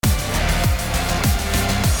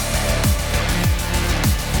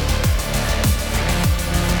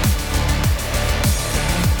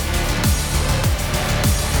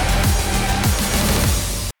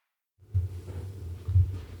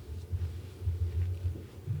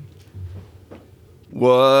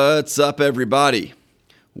What's up, everybody?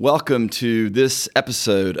 Welcome to this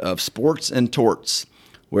episode of Sports and Torts,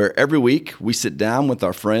 where every week we sit down with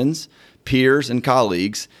our friends, peers, and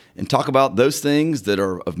colleagues and talk about those things that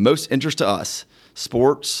are of most interest to us: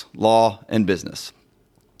 sports, law, and business.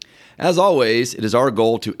 As always, it is our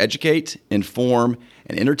goal to educate, inform,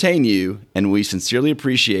 and entertain you, and we sincerely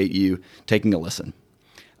appreciate you taking a listen.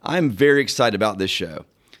 I'm very excited about this show.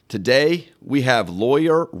 Today, we have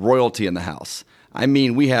lawyer royalty in the house. I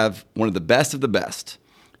mean, we have one of the best.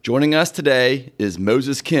 Joining us today is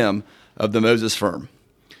Moses Kim of the Moses Firm.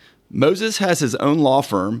 Moses has his own law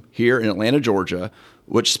firm here in Atlanta, Georgia,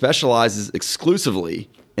 which specializes exclusively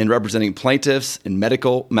in representing plaintiffs in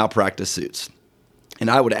medical malpractice suits. And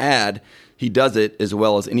I would add, he does it as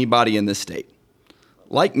well as anybody in this state.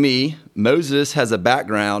 Like me, Moses has a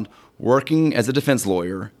background working as a defense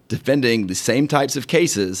lawyer, defending the same types of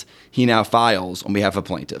cases he now files on behalf of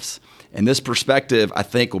plaintiffs. And this perspective, I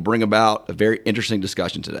think, will bring about a very interesting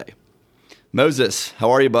discussion today. Moses,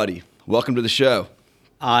 how are you, buddy? Welcome to the show.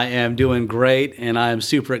 I am doing great, and I am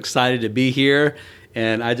super excited to be here.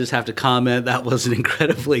 And I just have to comment, that was an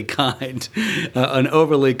incredibly kind, an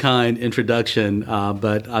overly kind introduction.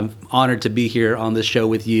 But I'm honored to be here on this show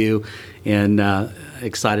with you and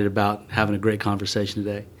excited about having a great conversation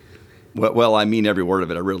today. Well, I mean every word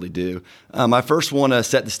of it. I really do. I first want to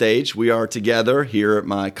set the stage. We are together here at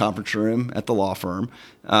my conference room at the law firm.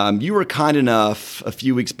 You were kind enough a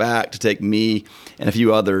few weeks back to take me and a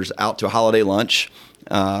few others out to a holiday lunch,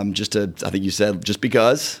 I think you said, just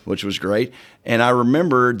because, which was great. And I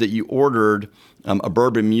remembered that you ordered a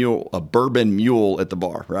bourbon mule at the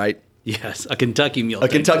bar, right? Yes, a Kentucky mule. A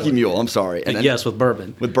Kentucky mule, I'm sorry. And yes, with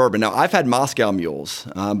bourbon. With bourbon. Now, I've had Moscow mules,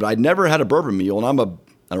 but I'd never had a bourbon mule,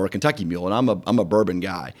 or a Kentucky mule, and I'm a bourbon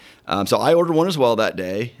guy. So I ordered one as well that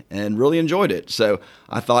day and really enjoyed it. So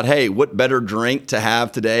I thought, hey, what better drink to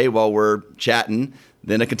have today while we're chatting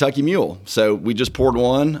than a Kentucky mule? So we just poured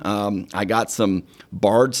one. I got some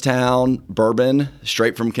Bardstown bourbon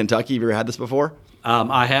straight from Kentucky. Have you ever had this before?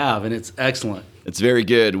 I have, and it's excellent. It's very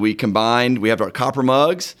good. We have our copper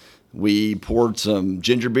mugs. We poured some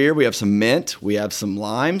ginger beer. We have some mint. We have some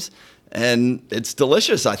limes. And it's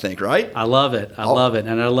delicious, I think, right? I love it. I love it.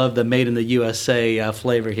 And I love the made in the USA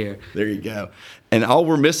flavor here. There you go. And all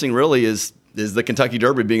we're missing really is the Kentucky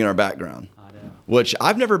Derby being in our background, which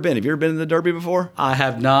I've never been. Have you ever been in the Derby before? I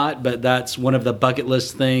have not, but that's one of the bucket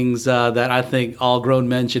list things that I think all grown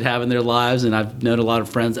men should have in their lives. And I've known a lot of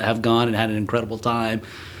friends that have gone and had an incredible time.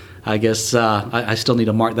 I guess I still need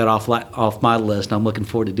to mark that off my list. I'm looking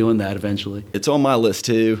forward to doing that eventually. It's on my list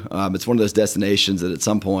too. It's one of those destinations that at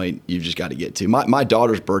some point you've just got to get to. My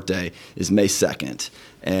daughter's birthday is May 2nd,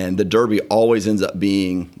 and the Derby always ends up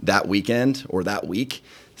being that weekend or that week.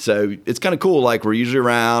 So it's kind of cool. Like, we're usually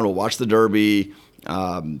around, we'll watch the Derby,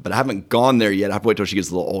 but I haven't gone there yet. I have to wait till she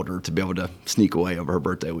gets a little older to be able to sneak away over her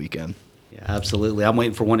birthday weekend. Yeah, absolutely. I'm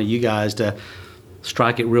waiting for one of you guys to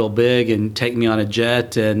strike it real big and take me on a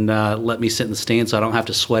jet and let me sit in the stands so I don't have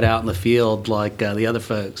to sweat out in the field like the other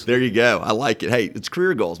folks. There you go. I like it. Hey, it's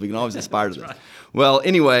career goals. We can always aspire to this. Right. Well,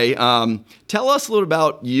 anyway, tell us a little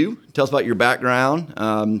about you. Tell us about your background.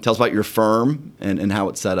 Tell us about your firm and how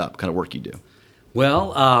it's set up, kind of work you do.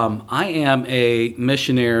 Well, I am a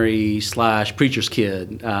missionary / preacher's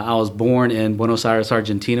kid. I was born in Buenos Aires,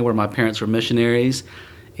 Argentina, where my parents were missionaries,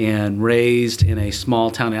 and raised in a small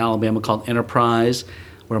town in Alabama called Enterprise,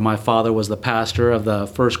 where my father was the pastor of the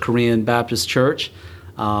First Korean Baptist Church.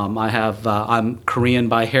 I'm Korean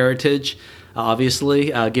by heritage,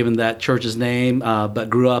 obviously, given that church's name, but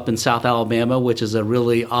grew up in South Alabama, which is a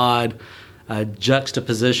really odd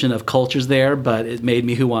juxtaposition of cultures there, but it made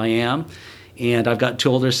me who I am. And I've got two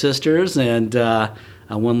older sisters, and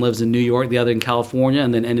one lives in New York, the other in California,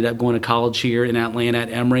 and then ended up going to college here in Atlanta at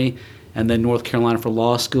Emory, and then North Carolina for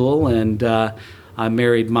law school. And I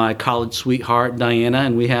married my college sweetheart, Diana,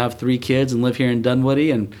 and we have 3 kids and live here in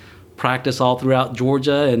Dunwoody and practice all throughout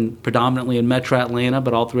Georgia and predominantly in Metro Atlanta,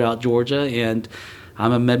 but all throughout Georgia. And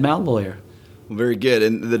I'm a med-mal lawyer. Well, very good.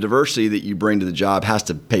 And the diversity that you bring to the job has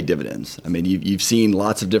to pay dividends. I mean, you've seen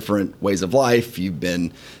lots of different ways of life. You've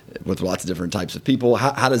been with lots of different types of people.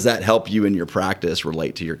 How does that help you in your practice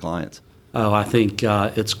relate to your clients? Oh, I think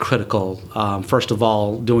it's critical. First of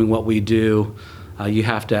all, doing what we do, you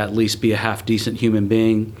have to at least be a half-decent human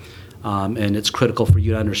being, and it's critical for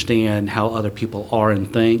you to understand how other people are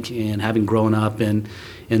and think. And having grown up in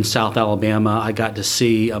South Alabama, I got to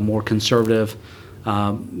see a more conservative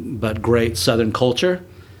but great Southern culture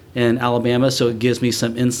in Alabama, so it gives me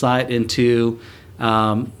some insight into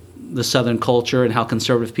the Southern culture and how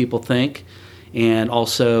conservative people think. And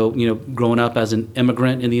also, growing up as an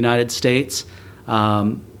immigrant in the United States,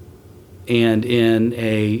 and in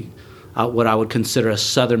a what I would consider a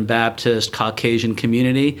Southern Baptist Caucasian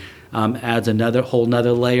community adds another whole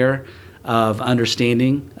nother layer of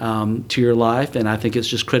understanding to your life. And I think it's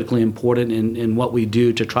just critically important in what we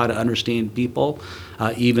do to try to understand people,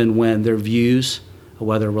 even when their views,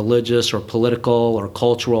 whether religious or political or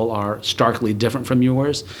cultural, are starkly different from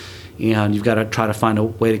yours. And you've got to try to find a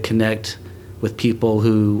way to connect with people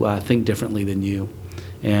who think differently than you.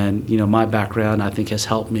 And, my background, I think, has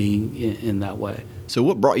helped me in that way. So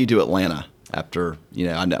what brought you to Atlanta after,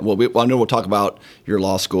 I know we'll talk about your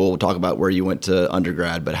law school, we'll talk about where you went to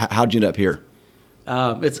undergrad, but how'd you end up here?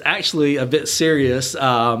 It's actually a bit serious,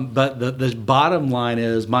 but the bottom line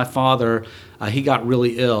is my father, he got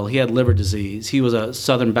really ill. He had liver disease. He was a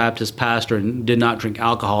Southern Baptist pastor and did not drink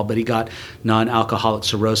alcohol, but he got non-alcoholic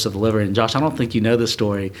cirrhosis of the liver. And Josh, I don't think you know this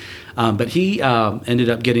story, but he ended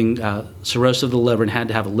up getting cirrhosis of the liver and had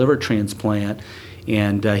to have a liver transplant.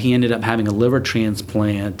 And he ended up having a liver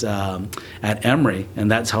transplant at Emory,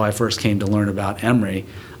 and that's how I first came to learn about Emory.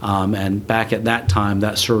 And back at that time,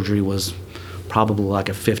 that surgery was probably like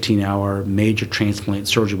a 15-hour major transplant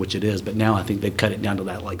surgery, which it is, but now I think they've cut it down to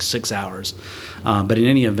that like 6 hours. But in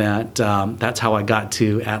any event, that's how I got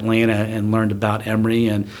to Atlanta and learned about Emory.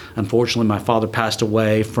 And unfortunately, my father passed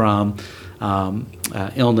away from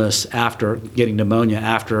illness after getting pneumonia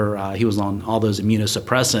after he was on all those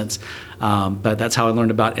immunosuppressants. But that's how I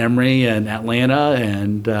learned about Emory and Atlanta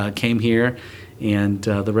and came here, and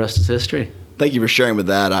the rest is history. Thank you for sharing with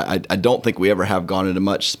that. I don't think we ever have gone into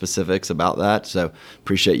much specifics about that, so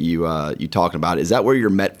appreciate you talking about it. Is that where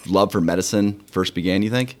your love for medicine first began, you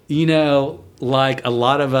think? Like a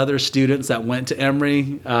lot of other students that went to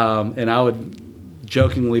Emory, and I would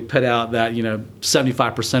jokingly put out that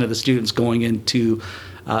 75% of the students going into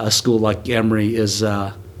a school like Emory is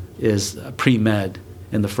pre-med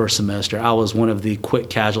in the first semester. I was one of the quick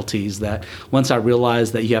casualties that once I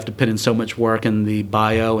realized that you have to put in so much work in the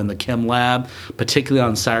bio and the chem lab, particularly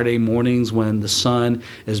on Saturday mornings when the sun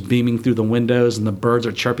is beaming through the windows and the birds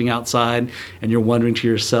are chirping outside, and you're wondering to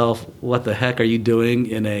yourself, what the heck are you doing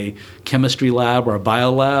in a chemistry lab or a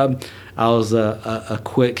bio lab? I was a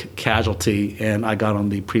quick casualty, and I got on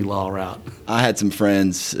the pre-law route. I had some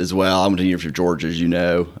friends as well. I went to the University of Georgia, as you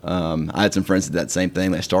know. I had some friends that did that same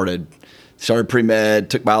thing. They started pre-med,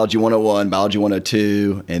 took Biology 101, Biology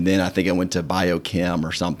 102, and then I think I went to biochem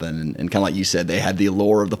or something. And kind of like you said, they had the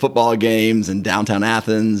allure of the football games and downtown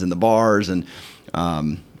Athens and the bars, and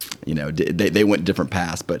they went different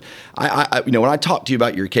paths. But I when I talk to you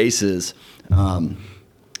about your cases,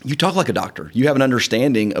 you talk like a doctor. You have an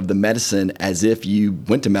understanding of the medicine as if you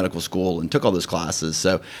went to medical school and took all those classes.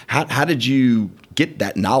 So how did you get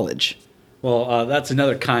that knowledge? Well, that's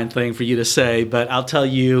another kind thing for you to say, but I'll tell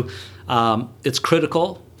you, it's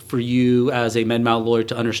critical for you as a med mal lawyer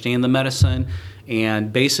to understand the medicine.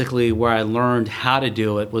 And basically where I learned how to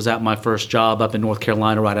do it was at my first job up in North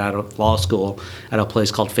Carolina right out of law school at a place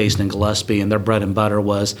called Faison and Gillespie, and their bread and butter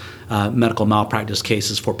was medical malpractice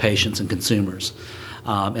cases for patients and consumers.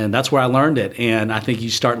 And that's where I learned it. And I think you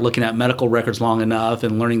start looking at medical records long enough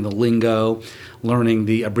and learning the lingo, learning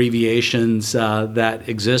the abbreviations that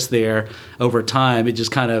exist there over time, it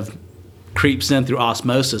just kind of creeps in through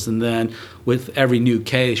osmosis. And then with every new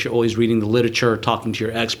case, you're always reading the literature, talking to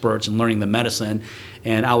your experts, and learning the medicine.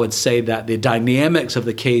 And I would say that the dynamics of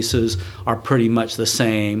the cases are pretty much the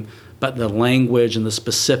same, but the language and the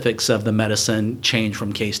specifics of the medicine change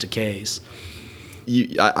from case to case.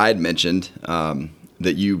 I had mentioned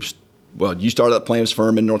that you started a plaintiff's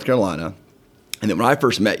firm in North Carolina, and then when I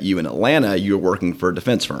first met you in Atlanta, you were working for a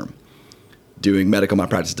defense firm doing medical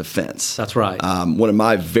malpractice defense. That's right. One of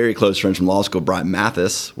my very close friends from law school, Brian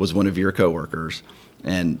Mathis, was one of your coworkers.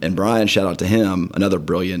 And Brian, shout out to him, another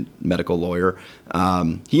brilliant medical lawyer,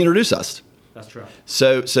 he introduced us. That's right.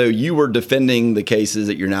 So you were defending the cases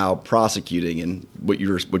that you're now prosecuting, and what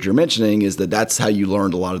you're mentioning is that's how you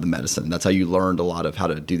learned a lot of the medicine. That's how you learned a lot of how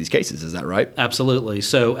to do these cases. Is that right? Absolutely.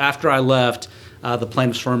 So after I left the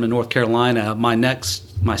plaintiff's firm in North Carolina,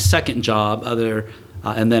 my second job,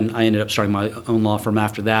 and then I ended up starting my own law firm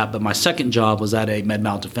after that. But my second job was at a med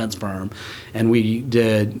mal defense firm, and we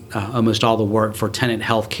did almost all the work for Tenet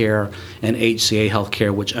Healthcare and HCA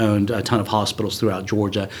Healthcare, which owned a ton of hospitals throughout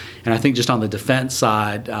Georgia. And I think just on the defense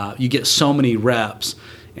side, you get so many reps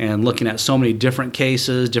and looking at so many different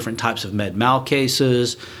cases, different types of med mal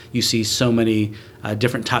cases. You see so many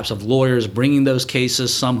different types of lawyers bringing those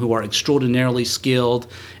cases, some who are extraordinarily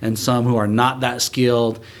skilled and some who are not that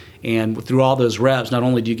skilled. And through all those reps, not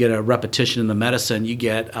only do you get a repetition in the medicine, you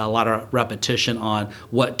get a lot of repetition on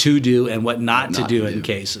what to do and what not to do in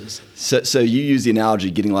cases. So you use the analogy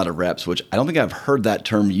of getting a lot of reps, which I don't think I've heard that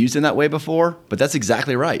term used in that way before, but that's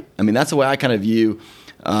exactly right. I mean, that's the way I kind of view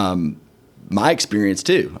my experience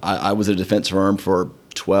too. I was at a defense firm for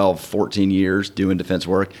 12, 14 years doing defense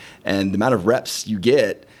work, and the amount of reps you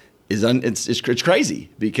get it's crazy,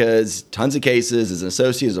 because tons of cases as an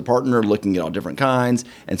associate, as a partner, looking at all different kinds.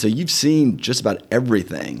 And so you've seen just about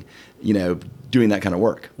everything, doing that kind of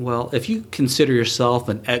work. Well, if you consider yourself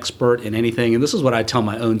an expert in anything, and this is what I tell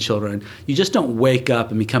my own children, you just don't wake up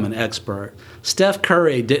and become an expert. Steph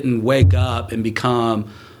Curry didn't wake up and become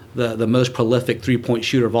the most prolific three-point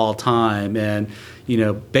shooter of all time. And,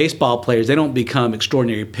 baseball players, they don't become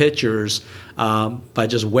extraordinary pitchers by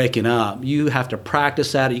just waking up. You have to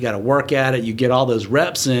practice at it. You got to work at it. You get all those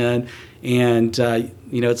reps in. And,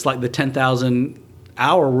 it's like the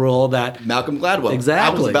 10,000-hour rule that Malcolm Gladwell.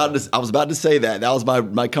 Exactly. I was about to say that. That was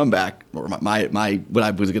my comeback, or my what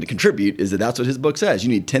I was going to contribute is that's what his book says. You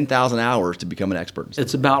need 10,000 hours to become an expert.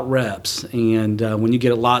 It's about reps, and when you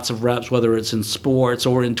get lots of reps, whether it's in sports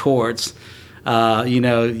or in torts,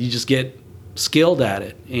 you just get skilled at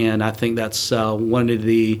it. And I think that's one of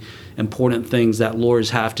the important things that lawyers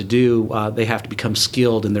have to do. They have to become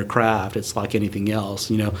skilled in their craft. It's like anything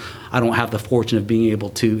else. I don't have the fortune of being able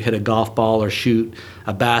to hit a golf ball or shoot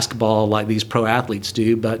a basketball like these pro athletes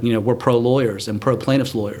do, but we're pro lawyers and pro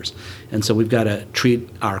plaintiffs lawyers, and so we've got to treat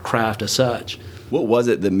our craft as such. What was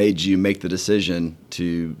it that made you make the decision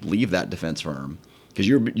to leave that defense firm? Because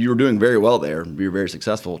you were doing very well there. You were very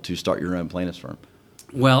successful to start your own plaintiffs firm.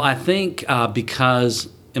 Well, I think because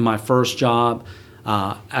in my first job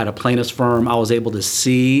at a plaintiff's firm, I was able to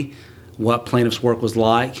see what plaintiff's work was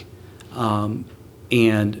like,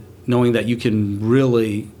 and knowing that you can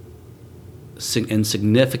really and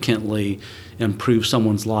significantly improve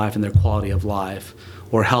someone's life and their quality of life,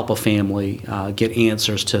 or help a family get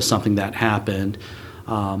answers to something that happened.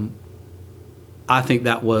 I think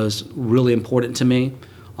that was really important to me.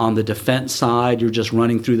 On the defense side, you're just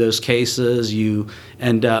running through those cases. You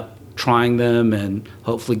end up trying them and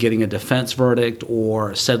hopefully getting a defense verdict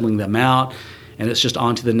or settling them out, and it's just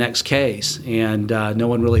on to the next case. And no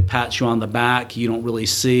one really pats you on the back. You don't really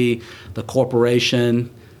see the corporation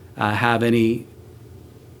have any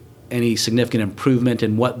significant improvement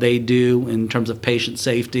in what they do in terms of patient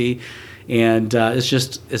safety. And it's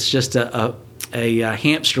just a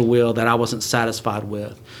hamster wheel that I wasn't satisfied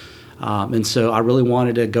with. And so I really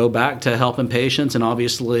wanted to go back to helping patients, and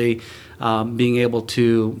obviously being able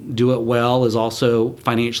to do it well is also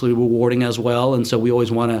financially rewarding as well. And so we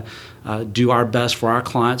always want to do our best for our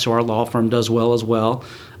clients, so our law firm does well as well.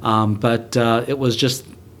 But it was just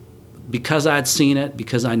because I'd seen it,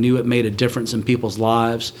 because I knew it made a difference in people's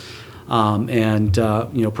lives, and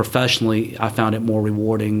professionally, I found it more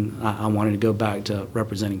rewarding. I wanted to go back to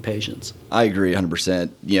representing patients. I agree 100%.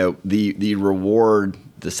 The reward,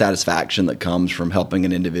 the satisfaction that comes from helping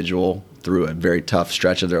an individual through a very tough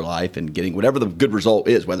stretch of their life and getting whatever the good result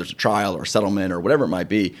is, whether it's a trial or a settlement or whatever it might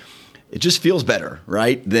be, it just feels better,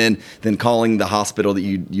 right? Than calling the hospital that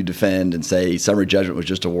you defend and say summary judgment was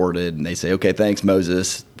just awarded, and they say, okay, thanks,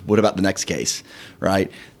 Moses. What about the next case,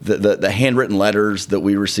 right? The handwritten letters that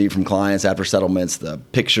we receive from clients after settlements, the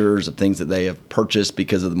pictures of things that they have purchased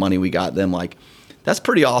because of the money we got them, like, that's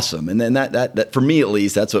pretty awesome. And then that for me at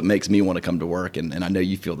least, that's what makes me want to come to work. And I know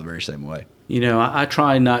you feel the very same way. I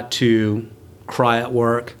try not to cry at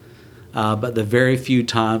work, but the very few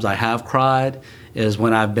times I have cried is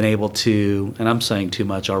when I've been able to, and I'm saying too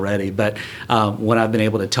much already, but when I've been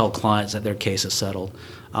able to tell clients that their case is settled.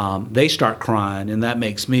 They start crying, and that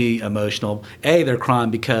makes me emotional. They're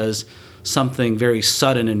crying because something very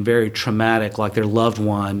sudden and very traumatic, like their loved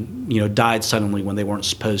one, died suddenly when they weren't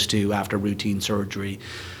supposed to after routine surgery,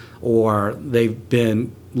 or they've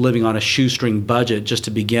been living on a shoestring budget just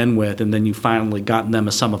to begin with, and then you finally gotten them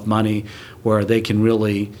a sum of money where they can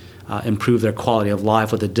really improve their quality of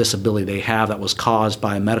life with a disability they have that was caused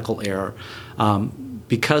by a medical error.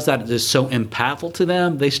 Because that is so impactful to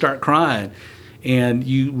them, they start crying, and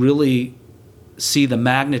you really see the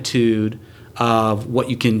magnitude of what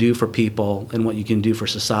you can do for people and what you can do for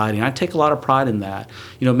society. And I take a lot of pride in that.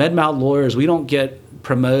 Med-mal lawyers, we don't get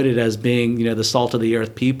promoted as being, the salt of the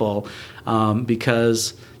earth people,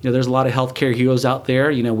 because, there's a lot of healthcare heroes out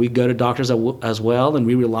there. We go to doctors as well, and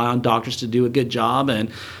we rely on doctors to do a good job.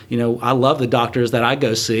 And, I love the doctors that I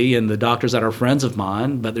go see and the doctors that are friends of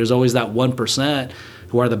mine, but there's always that 1%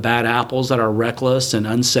 who are the bad apples that are reckless and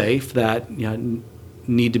unsafe that,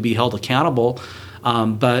 need to be held accountable.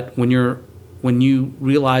 But when you're when you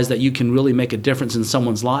realize that you can really make a difference in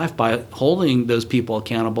someone's life by holding those people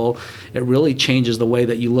accountable, it really changes the way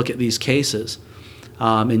that you look at these cases,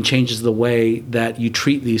 and changes the way that you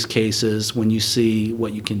treat these cases when you see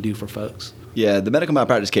what you can do for folks. Yeah, the medical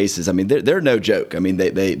malpractice cases, I mean, they're no joke. I mean,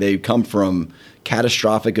 they come from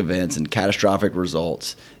catastrophic events and catastrophic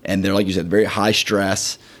results, and they're, like you said, very high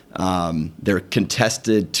stress. They're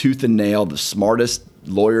contested tooth and nail. The smartest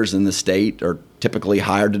lawyers in the state are typically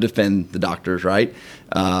hired to defend the doctors, right?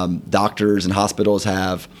 Doctors and hospitals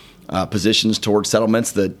have positions towards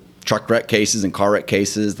settlements that truck wreck cases and car wreck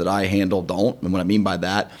cases that I handle don't. And what I mean by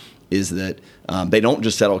that is that they don't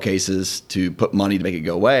just settle cases to put money to make it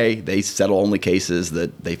go away. They settle only cases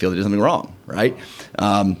that they feel they did something wrong, right?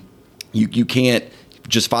 You can't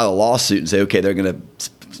just file a lawsuit and say, okay, they're going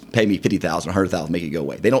to pay me $50,000, $100,000, make it go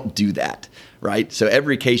away. They don't do that, right? So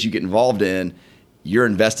every case you get involved in, you're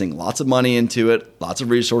investing lots of money into it, lots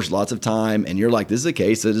of resources, lots of time, and you're like, this is a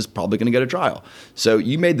case that is probably going to go to trial. So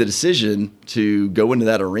you made the decision to go into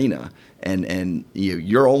that arena, and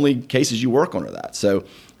your only cases you work on are that. So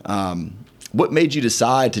what made you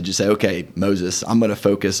decide to just say, okay, Moses, I'm going to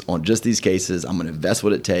focus on just these cases, I'm going to invest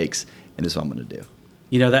what it takes, and this is what I'm going to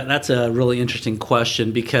do? That's a really interesting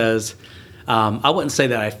question, because I wouldn't say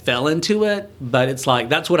that I fell into it, but it's like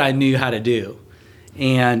that's what I knew how to do.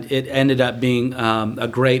 And it ended up being a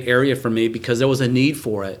great area for me because there was a need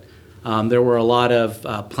for it. There were a lot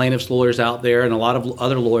of plaintiffs' lawyers out there and a lot of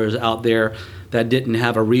other lawyers out there that didn't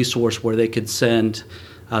have a resource where they could send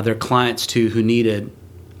their clients to who needed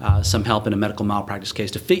some help in a medical malpractice case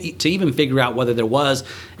to even figure out whether there was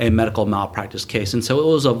a medical malpractice case. And so it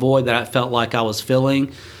was a void that I felt like I was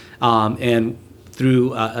filling, and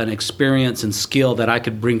through an experience and skill that I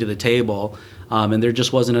could bring to the table. And there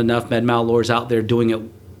just wasn't enough med mal lawyers out there doing it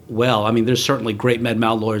well. I mean, there's certainly great med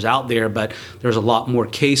mal lawyers out there, but there's a lot more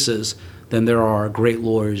cases than there are great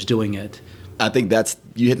lawyers doing it. I think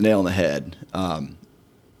you hit the nail on the head.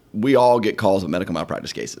 We all get calls with medical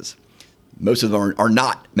malpractice cases. Most of them are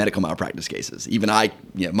not medical malpractice cases. Even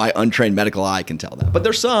my untrained medical eye can tell that. But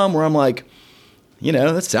there's some where I'm like,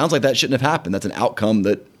 that sounds like that shouldn't have happened. That's an outcome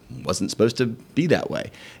that wasn't supposed to be that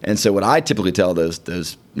way. And so what I typically tell those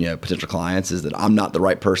potential clients is that I'm not the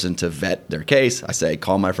right person to vet their case. I say,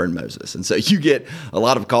 call my friend Moses. And so you get a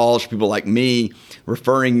lot of calls from people like me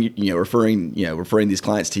referring these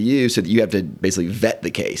clients to you, so that you have to basically vet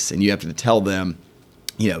the case and you have to tell them,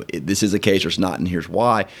 this is a case or it's not, and here's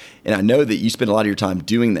why. And I know that you spend a lot of your time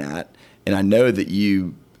doing that, and I know that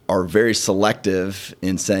you are very selective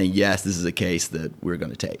in saying, yes, this is a case that we're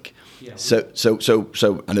going to take. Yeah. So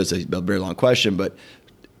I know it's a very long question, but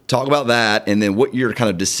talk about that, and then what your kind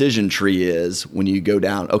of decision tree is when you go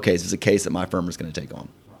down, okay, this is a case that my firm is going to take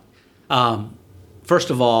on. First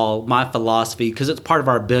of all, my philosophy, because it's part of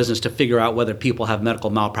our business to figure out whether people have medical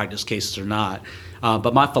malpractice cases or not,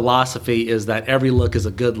 but my philosophy is that every look is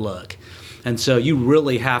a good look. And so you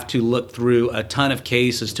really have to look through a ton of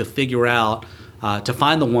cases to figure out, to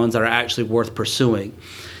find the ones that are actually worth pursuing.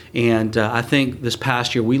 And I think this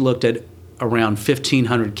past year we looked at around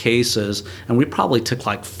 1,500 cases, and we probably took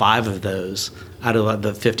like 5 of those out of the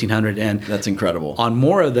 1,500. And that's incredible. On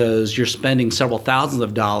more of those, you're spending several thousands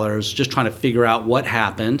of dollars just trying to figure out what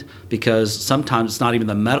happened, because sometimes it's not even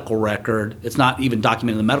the medical record. It's not even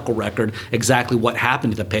documented in the medical record exactly what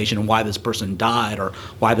happened to the patient and why this person died, or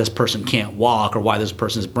why this person can't walk, or why this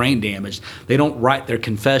person is brain damaged. They don't write their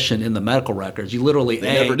confession in the medical records. You literally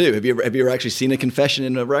never do. Have you ever actually seen a confession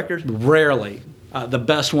in a record? Rarely. The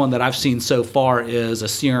best one that I've seen so far is a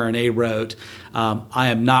CRNA wrote, I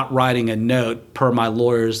am not writing a note per my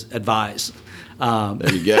lawyer's advice.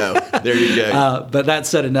 There you go. But that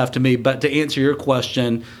said enough to me. But to answer your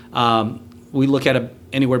question, we look at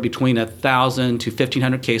anywhere between 1,000 to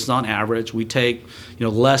 1,500 cases on average. We take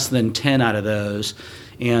less than 10 out of those.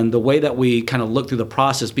 And the way that we kind of look through the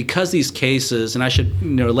process, because these cases, and I should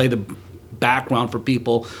lay the background for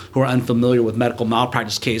people who are unfamiliar with medical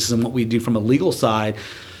malpractice cases and what we do from a legal side,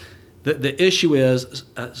 the issue is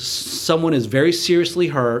someone is very seriously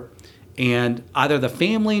hurt, and either the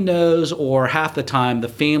family knows, or half the time the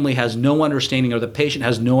family has no understanding, or the patient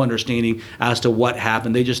has no understanding as to what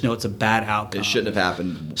happened. They just know it's a bad outcome. It shouldn't have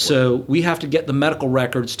happened. So we have to get the medical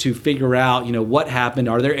records to figure out, what happened.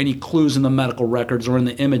 Are there any clues in the medical records or in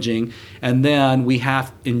the imaging? And then we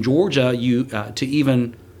have, in Georgia, to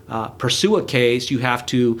even pursue a case, you have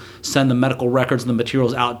to send the medical records and the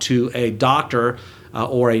materials out to a doctor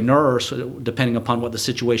or a nurse, depending upon what the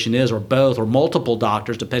situation is, or both, or multiple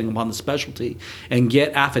doctors, depending upon the specialty, and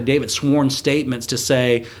get affidavits, sworn statements to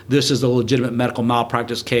say this is a legitimate medical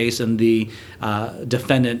malpractice case and the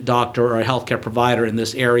defendant doctor or a healthcare provider in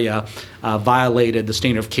this area violated the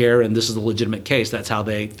standard of care and this is a legitimate case. That's how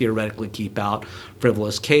they theoretically keep out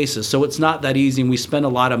frivolous cases. So it's not that easy, and we spend a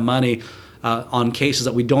lot of money on cases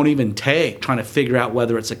that we don't even take, trying to figure out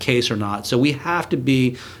whether it's a case or not. So we have to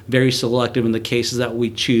be very selective in the cases that we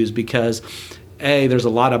choose because, A, there's a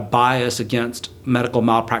lot of bias against medical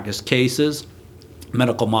malpractice cases,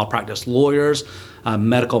 medical malpractice lawyers,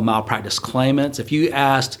 medical malpractice claimants. If you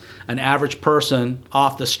asked an average person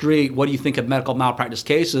off the street, what do you think of medical malpractice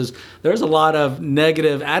cases, there's a lot of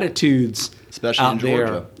negative attitudes especially out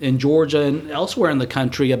there in Georgia and elsewhere in the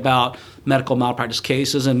country about medical malpractice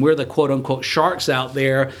cases, and we're the quote-unquote sharks out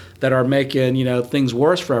there that are making things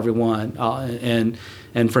worse for everyone and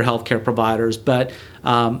for healthcare providers. But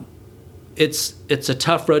it's a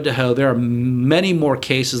tough road to hoe. There are many more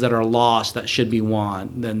cases that are lost that should be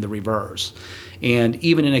won than the reverse. And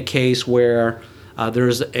even in a case where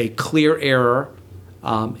there's a clear error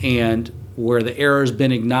and where the error has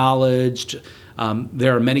been acknowledged,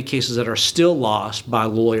 there are many cases that are still lost by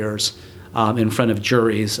lawyers in front of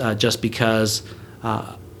juries just because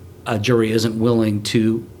a jury isn't willing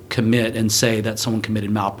to commit and say that someone committed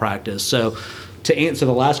malpractice. So to answer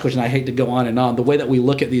the last question, I hate to go on and on. The way that we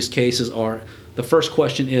look at these cases are, the first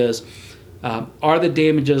question is, are the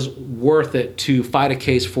damages worth it to fight a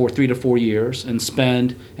case for 3 to 4 years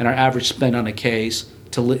and our average spend on a case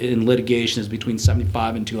in litigation is between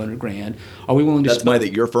 $75 and $200,000. Are we willing to That's money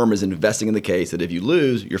that your firm is investing in the case that if you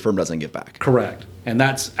lose, your firm doesn't get back. Correct. And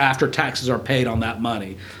that's after taxes are paid on that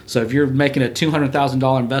money. So if you're making a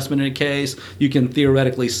 $200,000 investment in a case, you can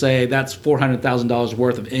theoretically say that's $400,000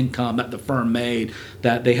 worth of income that the firm made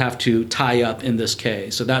that they have to tie up in this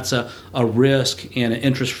case. So that's a risk and an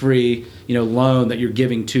interest-free loan that you're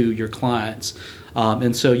giving to your clients.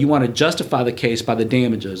 And so you want to justify the case by the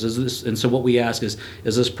damages. And so what we ask is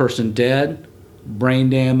this person dead,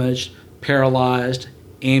 brain damaged, paralyzed,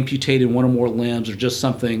 amputated one or more limbs, or just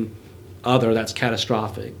something other that's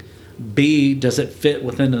catastrophic? B, does it fit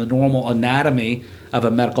within the normal anatomy of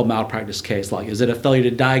a medical malpractice case? Like, is it a failure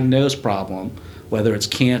to diagnose problem, whether it's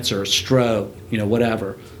cancer, stroke,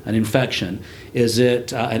 whatever, an infection? Is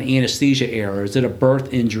it an anesthesia error? Is it a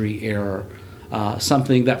birth injury error?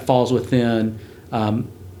 Something that falls within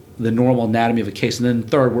the normal anatomy of a case. And then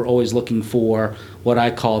third, we're always looking for what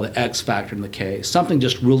I call the X factor in the case, something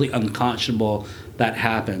just really unconscionable that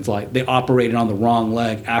happens, like they operated on the wrong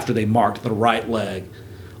leg after they marked the right leg,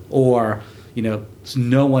 or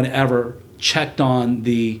no one ever checked on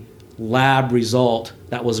the lab result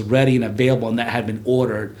that was ready and available and that had been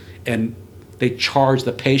ordered and they charged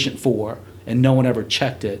the patient for, and no one ever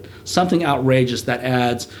checked it. Something outrageous that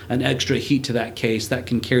adds an extra heat to that case that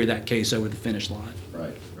can carry that case over the finish line.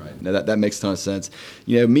 Right. Now that makes a ton of sense.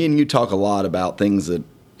 Me and you talk a lot about things that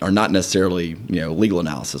are not necessarily legal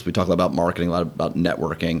analysis. We talk a lot about marketing, a lot about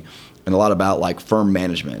networking, and a lot about like firm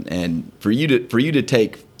management. And for you to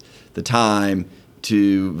take the time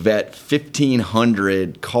to vet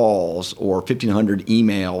 1,500 calls or 1,500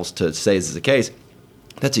 emails to say this is the case,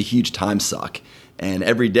 that's a huge time suck. And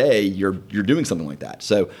every day you're doing something like that.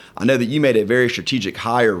 So I know that you made a very strategic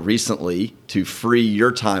hire recently to free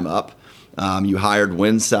your time up. You hired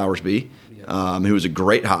Wynn Sowersby, who was a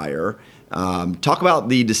great hire. Talk about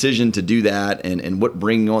the decision to do that and what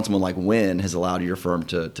bringing on someone like Wynn has allowed your firm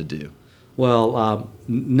to do. Well,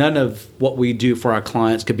 none of what we do for our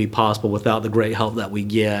clients could be possible without the great help that we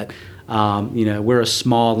get. We're a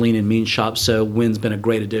small, lean and mean shop, so Wynn's been a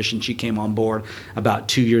great addition. She came on board about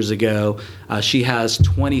 2 years ago. She has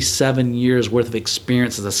 27 years worth of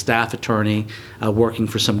experience as a staff attorney, working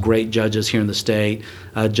for some great judges here in the state,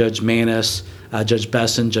 Judge Manis, Judge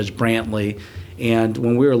Besson, Judge Brantley. And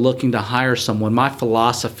when we were looking to hire someone, my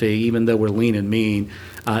philosophy, even though we're lean and mean,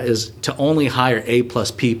 is to only hire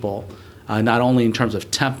A-plus people, not only in terms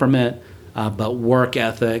of temperament, but work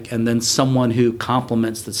ethic, and then someone who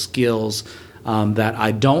complements the skills that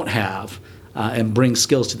I don't have and brings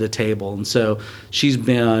skills to the table. And so she's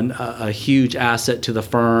been a huge asset to the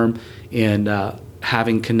firm in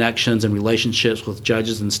having connections and relationships with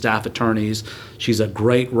judges and staff attorneys. She's a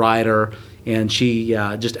great writer, and she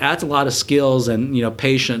just adds a lot of skills and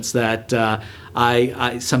patience that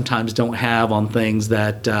I sometimes don't have on things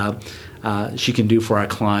that she can do for our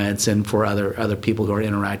clients and for other people who are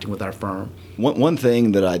interacting with our firm. One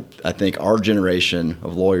thing that I think our generation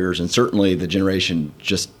of lawyers, and certainly the generation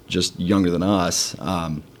just younger than us,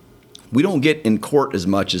 we don't get in court as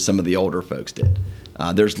much as some of the older folks did.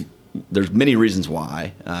 There's many reasons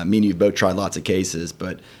why. Me and you both tried lots of cases,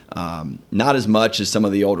 but not as much as some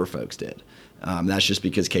of the older folks did. That's just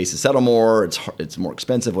because cases settle more, it's more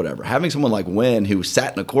expensive, whatever. Having someone like Wynn who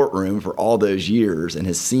sat in a courtroom for all those years and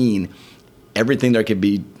has seen everything there could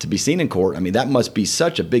be to be seen in court, I mean, that must be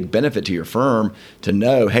such a big benefit to your firm to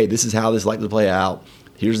know, hey, this is how this is likely to play out.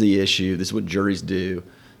 Here's the issue. This is what juries do.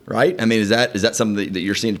 Right? I mean, is that something that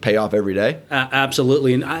you're seeing pay off every day?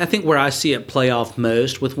 Absolutely. And I think where I see it play off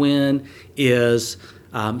most with Wynn is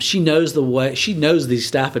she knows these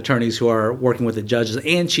staff attorneys who are working with the judges,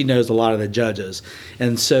 and she knows a lot of the judges.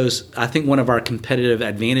 And so I think one of our competitive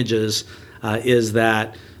advantages is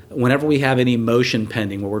that whenever we have any motion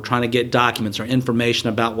pending where we're trying to get documents or information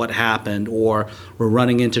about what happened, or we're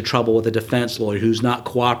running into trouble with a defense lawyer who's not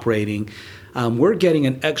cooperating, we're getting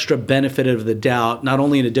an extra benefit of the doubt, not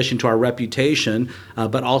only in addition to our reputation,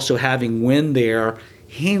 but also having Wynn there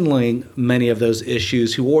handling many of those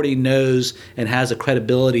issues, who already knows and has a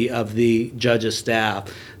credibility of the judge's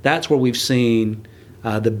staff. That's where we've seen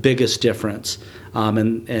the biggest difference,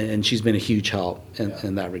 and she's been a huge help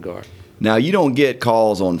in that regard. Now, you don't get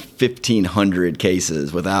calls on 1,500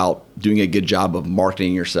 cases without doing a good job of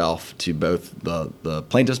marketing yourself to both the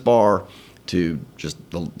plaintiff's bar, to just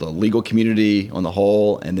the legal community on the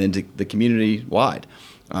whole, and then to the community wide.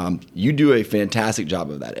 You do a fantastic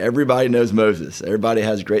job of that. Everybody knows Moses. Everybody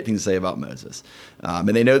has great things to say about Moses. And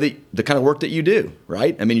they know the kind of work that you do,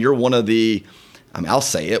 right? I mean, you're one of the, I'll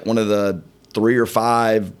say it, one of the 3 or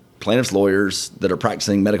 5 plaintiffs' lawyers that are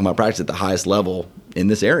practicing medical malpractice at the highest level in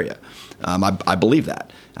this area. I believe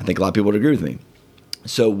that. I think a lot of people would agree with me.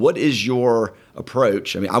 So what is your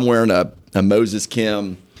approach? I mean, I'm wearing a Moses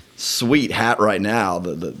Kim sweet hat right now,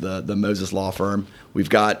 the Moses Law Firm. We've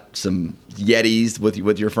got some Yetis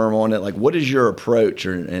with your firm on it. Like, what is your approach,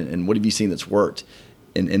 and what have you seen that's worked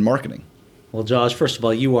in marketing? Well, Josh, first of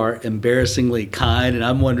all, you are embarrassingly kind, and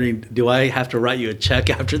I'm wondering, do I have to write you a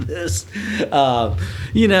check after this? I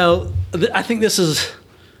think this is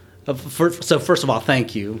so. First of all,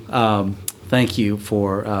 thank you, thank you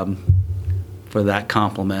for that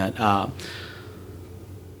compliment.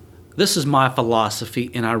 This is my philosophy,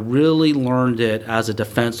 and I really learned it as a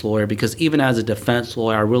defense lawyer, because even as a defense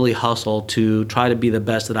lawyer, I really hustled to try to be the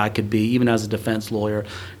best that I could be, even as a defense lawyer,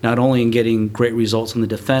 not only in getting great results on the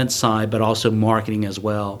defense side, but also marketing as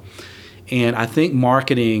well. And I think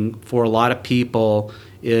marketing for a lot of people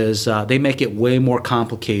is they make it way more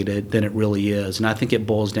complicated than it really is. And I think it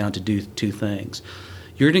boils down to two things.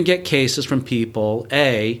 You're going to get cases from people,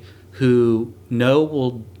 A, who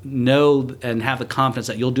will know and have the confidence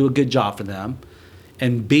that you'll do a good job for them,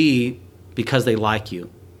 and B, because they like you.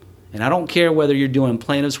 And I don't care whether you're doing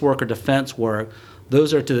plaintiff's work or defense work,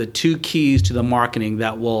 those are the 2 keys to the marketing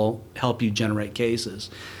that will help you generate cases.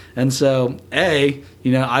 And so, I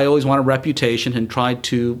always want a reputation and try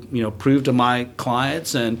to, prove to my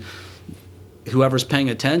clients and whoever's paying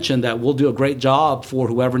attention that we'll do a great job for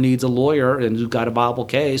whoever needs a lawyer and who's got a viable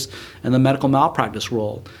case in the medical malpractice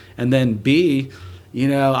world. And then B,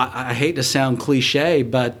 I hate to sound cliche,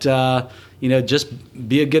 but, just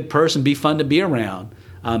be a good person, be fun to be around.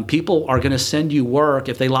 People are going to send you work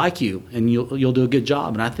if they like you, and you'll do a good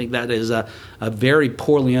job. And I think that is a very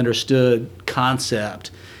poorly understood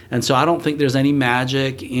concept. And so I don't think there's any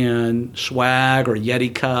magic in swag or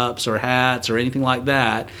Yeti cups or hats or anything like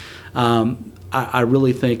that. I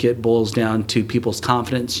really think it boils down to people's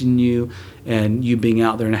confidence in you and you being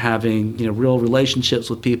out there and having real relationships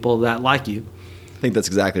with people that like you. I think that's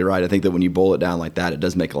exactly right. I think that when you boil it down like that, it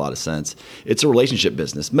does make a lot of sense. It's a relationship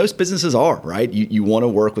business. Most businesses are, right? You want to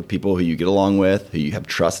work with people who you get along with, who you have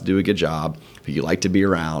trust to do a good job, who you like to be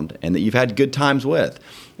around, and that you've had good times with.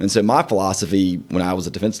 And so my philosophy when I was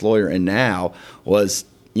a defense lawyer and now was,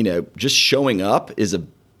 just showing up is a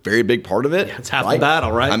very big part of it. Yeah, it's half the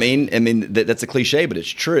battle, right? I mean that's a cliche, but it's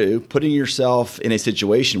true. Putting yourself in a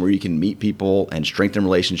situation where you can meet people and strengthen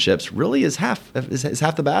relationships really is half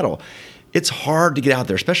the battle. It's hard to get out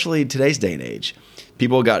there, especially in today's day and age.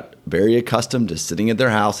 People got very accustomed to sitting at their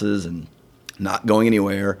houses and not going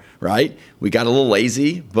anywhere, right? We got a little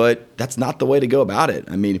lazy, but that's not the way to go about it.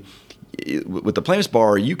 I mean, with the plaintiff's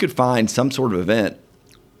bar, you could find some sort of event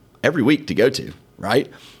every week to go to, right?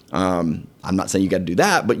 I'm not saying you got to do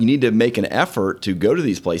that, but you need to make an effort to go to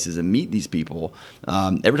these places and meet these people.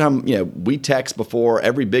 Every time, we text before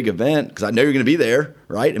every big event because I know you're going to be there,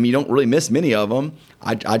 right? I mean, you don't really miss many of them.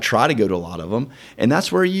 I try to go to a lot of them, and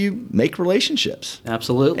that's where you make relationships.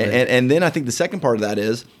 Absolutely. And then I think the second part of that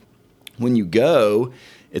is when you go,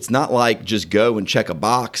 it's not like just go and check a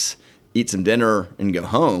box eat some dinner and go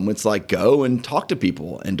home. It's like, go and talk to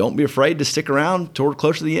people and don't be afraid to stick around toward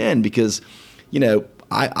close to the end, because,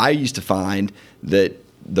 I used to find that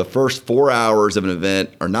the first 4 hours of an event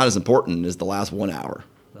are not as important as the last 1 hour.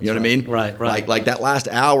 You know what I mean? Right. Like that last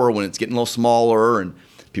hour when it's getting a little smaller and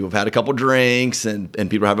people have had a couple drinks and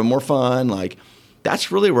people are having more fun, like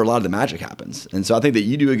that's really where a lot of the magic happens. And so I think that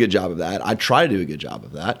you do a good job of that. I try to do a good job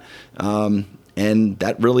of that. And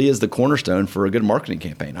that really is the cornerstone for a good marketing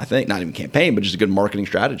campaign. I think not even campaign, but just a good marketing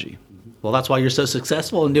strategy. Well, that's why you're so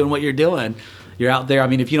successful in doing what you're doing. You're out there. I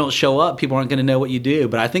mean, if you don't show up, people aren't going to know what you do.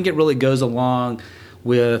 But I think it really goes along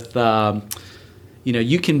with,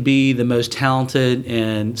 you can be the most talented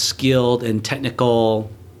and skilled and technical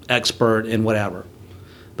expert in whatever.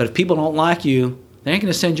 But if people don't like you, they ain't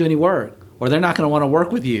going to send you any work, or they're not going to want to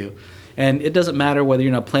work with you. And it doesn't matter whether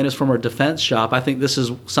you're in a plaintiff's firm or a defense shop. I think this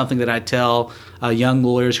is something that I tell young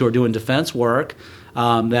lawyers who are doing defense work,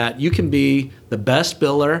 that you can be the best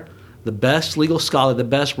biller, the best legal scholar, the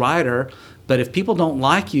best writer, but if people don't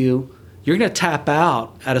like you, you're going to tap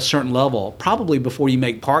out at a certain level, probably before you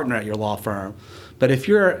make partner at your law firm. But if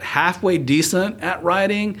you're halfway decent at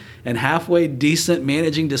writing and halfway decent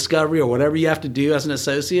managing discovery or whatever you have to do as an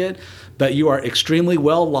associate, but you are extremely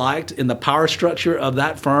well liked in the power structure of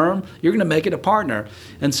that firm, you're going to make it a partner.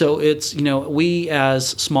 And so it's, we as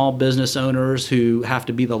small business owners who have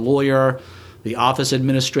to be the lawyer, the office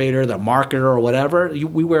administrator, the marketer, or whatever,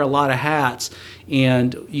 we wear a lot of hats,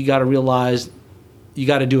 and you got to realize you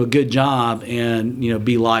got to do a good job and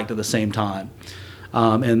be liked at the same time,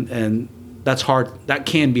 and that's hard. That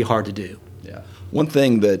can be hard to do. Yeah. One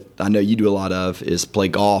thing that I know you do a lot of is play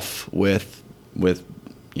golf with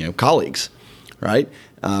colleagues, right?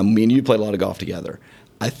 Me and you played a lot of golf together.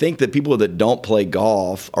 I think that people that don't play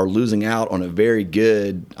golf are losing out on a very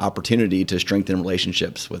good opportunity to strengthen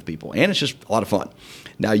relationships with people, and it's just a lot of fun.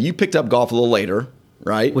 Now, you picked up golf a little later,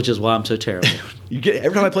 right? Which is why I'm so terrible.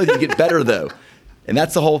 Every time I play, you get better though, and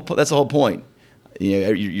that's the whole point.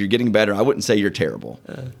 You're getting better. I wouldn't say you're terrible.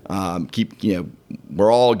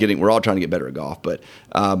 We're all trying to get better at golf. But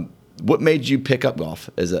what made you pick up golf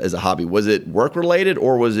as a hobby? Was it work related,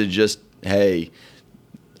 or was it just, hey,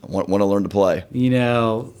 I want to learn to play?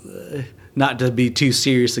 Not to be too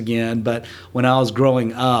serious again, but when I was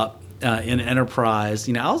growing up in Enterprise,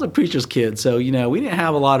 I was a preacher's kid, so we didn't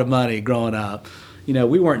have a lot of money growing up.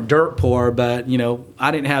 We weren't dirt poor, but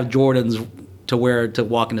I didn't have Jordans to wear to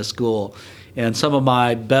walk into school. And some of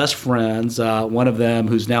my best friends, one of them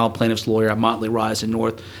who's now a plaintiff's lawyer at Motley Rice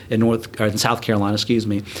in South Carolina,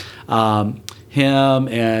 him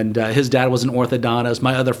and his dad was an orthodontist.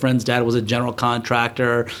 My other friend's dad was a general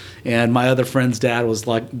contractor, and my other friend's dad was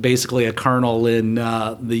like basically a colonel in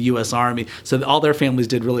the U.S. Army. So all their families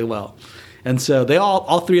did really well. And so they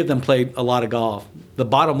all three of them played a lot of golf. The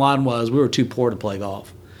bottom line was we were too poor to play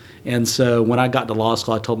golf. And so when I got to law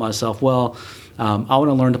school, I told myself, well, I want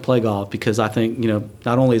to learn to play golf because I think,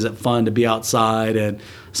 not only is it fun to be outside and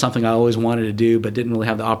something I always wanted to do but didn't really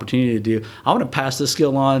have the opportunity to do, I want to pass this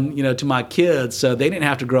skill on, to my kids so they didn't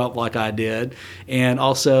have to grow up like I did. And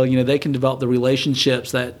also, they can develop the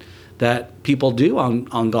relationships that people do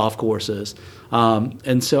on golf courses.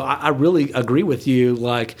 And so I really agree with you.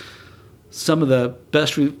 Like, some of the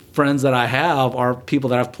best friends that I have are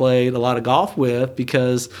people that I've played a lot of golf with,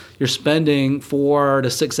 because you're spending 4 to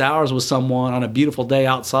 6 hours with someone on a beautiful day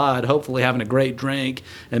outside, hopefully having a great drink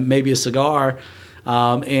and maybe a cigar,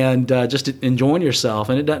 and just enjoying yourself.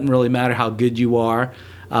 And it doesn't really matter how good you are,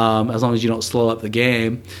 as long as you don't slow up the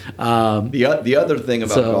game. The other thing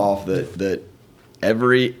about golf that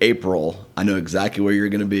every April I know exactly where you're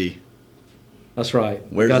going to be. That's right.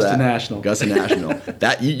 Where's Augusta that? National. Augusta National.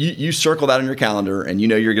 That you circle that on your calendar, and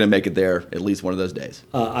you're going to make it there at least one of those days.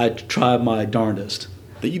 I try my darndest.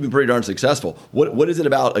 But you've been pretty darn successful. What is it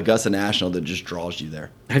about Augusta National that just draws you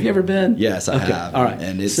there? Have you ever been? Yes, I have. All right.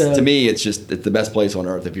 And to me, it's the best place on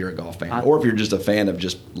earth if you're a golf fan, or if you're just a fan of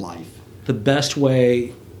just life. The best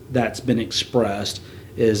way that's been expressed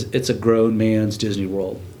is it's a grown man's Disney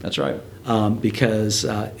World. That's right. Because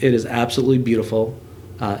it is absolutely beautiful.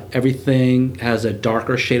 Everything has a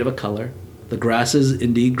darker shade of a color. The grass is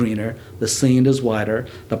indeed greener. The sand is whiter.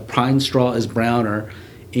 The pine straw is browner.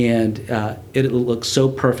 And it looks so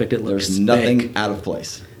perfect. There's nothing out of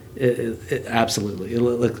place. Absolutely. It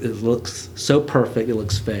looks so perfect. It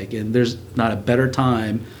looks fake. And there's not a better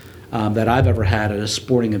time that I've ever had at a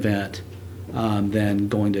sporting event than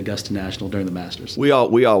going to Augusta National during the Masters. We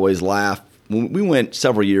always laugh. We went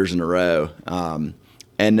several years in a row.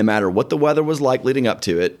 And no matter what the weather was like leading up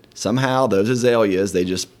to it, somehow those azaleas, they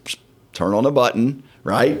just turn on a button,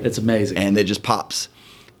 right? It's amazing. And it just pops.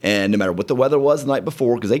 And no matter what the weather was the night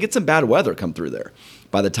before, because they get some bad weather come through there,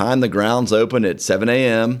 by the time the grounds open at 7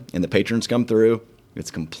 a.m. and the patrons come through, it's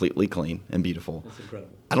completely clean and beautiful. That's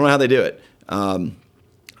incredible. I don't know how they do it.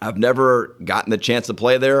 I've never gotten the chance to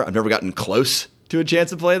play there. I've never gotten close to a chance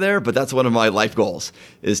to play there, but that's one of my life goals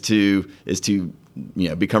is to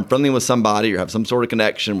become friendly with somebody or have some sort of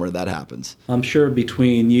connection where that happens. I'm sure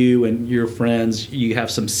between you and your friends, you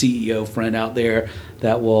have some CEO friend out there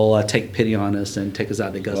that will take pity on us and take us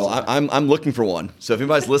out to go. Well, I'm looking for one. So if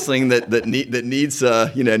anybody's listening that needs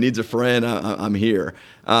a friend, I'm here.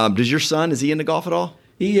 Does your son, is he into golf at all?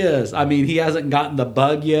 He is. I mean, he hasn't gotten the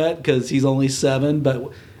bug yet because he's only 7,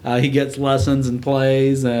 but he gets lessons and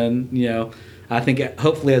plays, and I think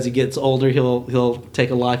hopefully as he gets older, he'll take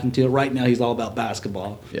a liking to it. Right now, he's all about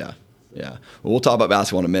basketball. Yeah. Well, we'll talk about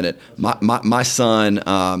basketball in a minute. My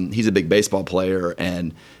son, he's a big baseball player,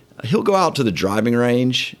 and he'll go out to the driving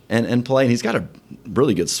range and play. And he's got a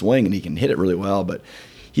really good swing, and he can hit it really well. But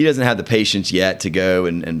he doesn't have the patience yet to go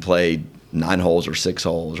and play 9 holes or 6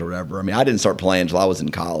 holes or whatever. I mean, I didn't start playing until I was in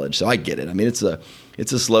college, so I get it. I mean, it's a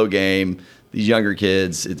slow game. These younger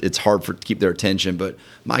kids, it's hard to keep their attention, but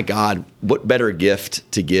my God, what better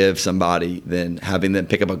gift to give somebody than having them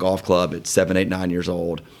pick up a golf club at 7, 8, 9 years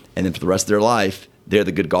old, and then for the rest of their life, they're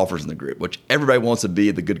the good golfers in the group, which everybody wants to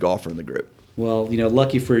be the good golfer in the group. Well,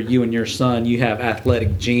 lucky for you and your son, you have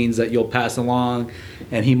athletic genes that you'll pass along,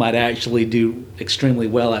 and he might actually do extremely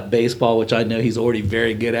well at baseball, which I know he's already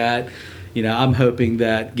very good at. I'm hoping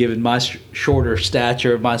that given my shorter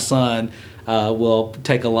stature, my son will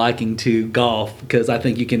take a liking to golf, because I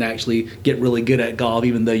think you can actually get really good at golf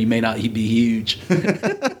even though you may not be huge.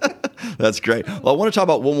 That's great. Well, I want to talk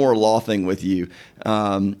about one more law thing with you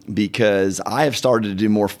because I have started to do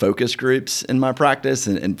more focus groups in my practice.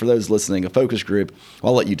 And for those listening, a focus group,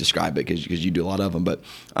 I'll let you describe it because you do a lot of them. But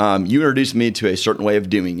you introduced me to a certain way of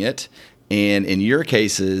doing it. And in your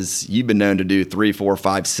cases, you've been known to do 3, 4,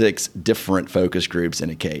 5, 6 different focus groups in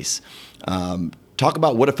a case. Talk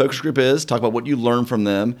about what a focus group is, talk about what you learned from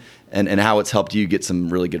them, and how it's helped you get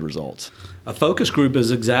some really good results. A focus group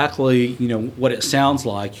is exactly, what it sounds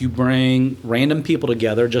like. You bring random people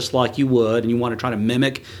together just like you would, and you want to try to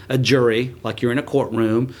mimic a jury like you're in a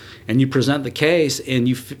courtroom, and you present the case, and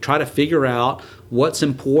you try to figure out what's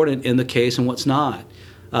important in the case and what's not.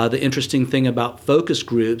 The interesting thing about focus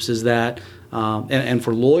groups is that, and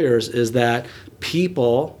for lawyers, is that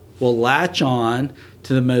people will latch on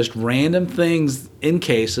to the most random things in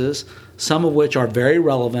cases, some of which are very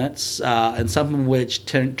relevant, and some of which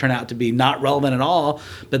turn out to be not relevant at all.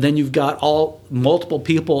 But then you've got multiple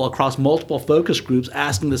people across multiple focus groups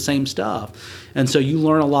asking the same stuff. And so you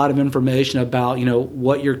learn a lot of information about,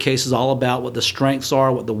 what your case is all about, what the strengths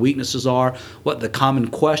are, what the weaknesses are, what the common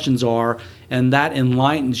questions are. And that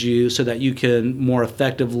enlightens you so that you can more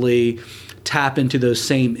effectively tap into those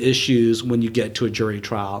same issues when you get to a jury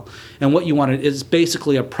trial. And what you want is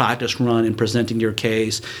basically a practice run in presenting your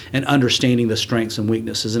case and understanding the strengths and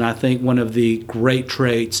weaknesses. And I think one of the great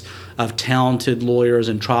traits of talented lawyers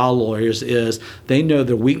and trial lawyers is they know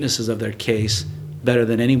the weaknesses of their case better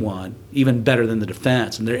than anyone, even better than the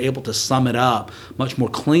defense, and they're able to sum it up much more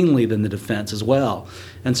cleanly than the defense as well.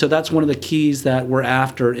 And so that's one of the keys that we're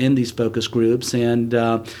after in these focus groups. And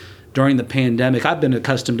during the pandemic, I've been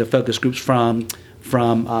accustomed to focus groups from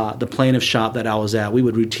the plaintiff shop that I was at. We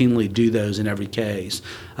would routinely do those in every case.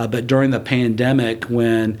 But during the pandemic,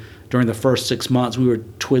 during the first 6 months we were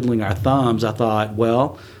twiddling our thumbs, I thought,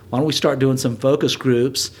 well, why don't we start doing some focus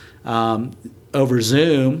groups over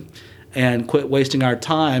Zoom and quit wasting our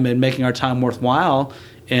time and making our time worthwhile.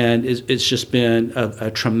 And it's just been a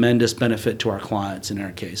tremendous benefit to our clients in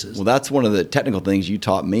our cases. Well, that's one of the technical things you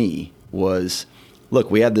taught me was,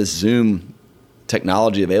 look, we have this Zoom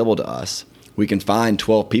technology available to us. We can find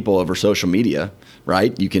 12 people over social media,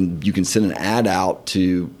 right? You can send an ad out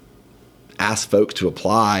to ask folks to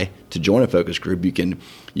apply to join a focus group. You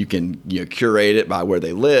can curate it by where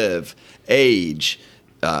they live, age,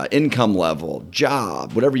 income level,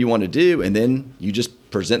 job, whatever you want to do, and then you just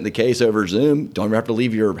present the case over Zoom. Don't ever have to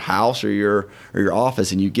leave your house or your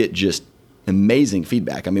office, and you get just amazing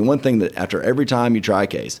feedback. I mean, one thing that after every time you try a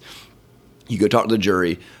case, you go talk to the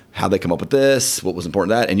jury, how they come up with this, what was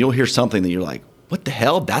important to that, and you'll hear something that you're like, what the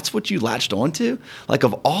hell? That's what you latched onto? Like,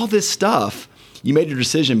 of all this stuff, you made your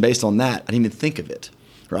decision based on that. I didn't even think of it,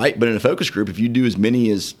 right? But in a focus group, if you do as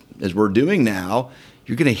many as we're doing now,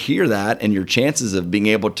 you're going to hear that, and your chances of being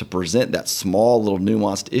able to present that small little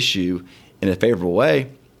nuanced issue in a favorable way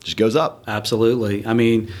just goes up. Absolutely. I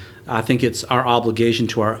mean, I think it's our obligation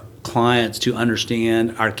to our clients to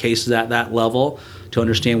understand our cases at that level, to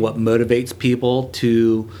understand what motivates people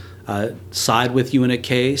to side with you in a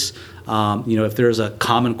case. If there's a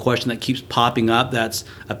common question that keeps popping up that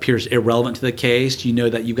appears irrelevant to the case, you know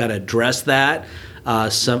that you've got to address that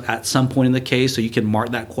at some point in the case, so you can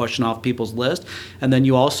mark that question off people's list. And then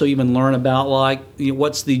you also even learn about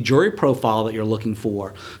what's the jury profile that you're looking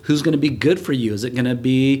for? Who's going to be good for you? Is it going to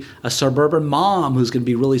be a suburban mom who's going to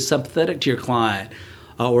be really sympathetic to your client?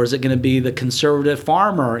 Or is it going to be the conservative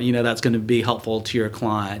farmer, that's going to be helpful to your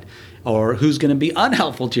client? Or who's going to be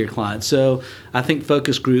unhelpful to your client? So I think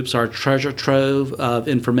focus groups are a treasure trove of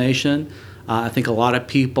information. I think a lot of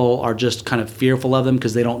people are just kind of fearful of them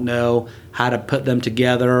because they don't know how to put them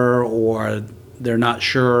together, or they're not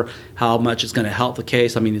sure how much it's going to help the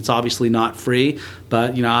case. I mean, it's obviously not free,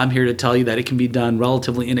 but I'm here to tell you that it can be done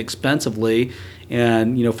relatively inexpensively,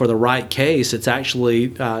 and for the right case, it's actually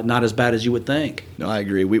not as bad as you would think. No, I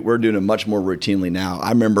agree. We're doing it much more routinely now. I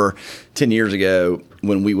remember 10 years ago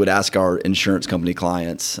when we would ask our insurance company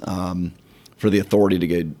clients for the authority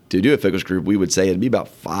to do a focus group, we would say it'd be about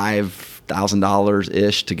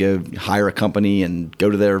 $5,000-ish to go hire a company and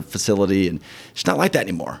go to their facility, and it's not like that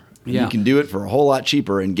anymore. Yeah. You can do it for a whole lot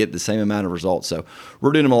cheaper and get the same amount of results. So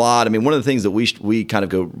we're doing them a lot. I mean, one of the things that we kind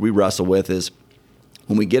of we wrestle with is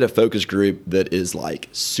when we get a focus group that is like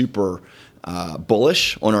super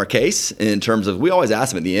bullish on our case in terms of, we always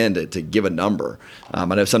ask them at the end to give a number. I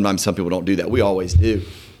know sometimes some people don't do that. We always do.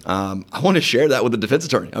 I want to share that with the defense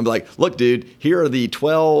attorney. I'm like, look, dude, here are the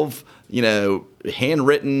 12,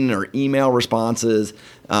 handwritten or email responses.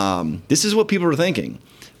 This is what people are thinking.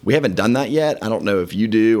 We haven't done that yet. I don't know if you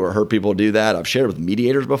do or heard people do that. I've shared with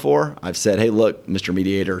mediators before. I've said, hey, look, Mr.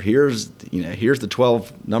 Mediator, here's the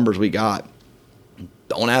 12 numbers we got.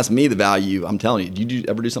 Don't ask me the value. I'm telling you. Did you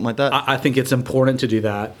ever do something like that? I think it's important to do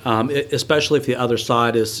that, especially if the other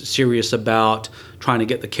side is serious about trying to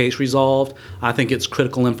get the case resolved. I think it's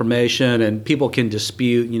critical information, and people can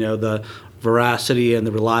dispute, the veracity and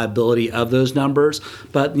the reliability of those numbers.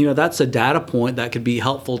 But, that's a data point that could be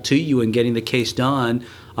helpful to you in getting the case done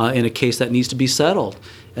in a case that needs to be settled.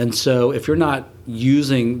 And so if you're not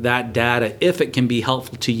using that data, if it can be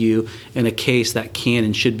helpful to you in a case that can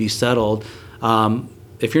and should be settled,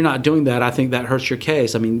 if you're not doing that, I think that hurts your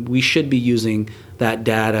case. I mean, we should be using that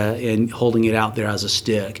data and holding it out there as a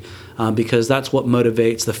stick because that's what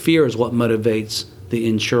motivates, the fear is what motivates the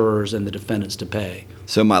insurers and the defendants to pay.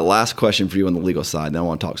 So my last question for you on the legal side, then I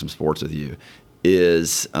want to talk some sports with you,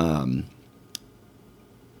 is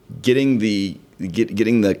getting the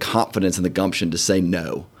confidence and the gumption to say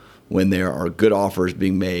no when there are good offers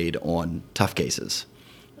being made on tough cases.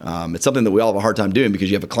 It's something that we all have a hard time doing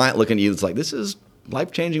because you have a client looking at you that's like, this is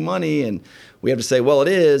life-changing money, and we have to say, well, it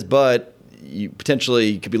is, but you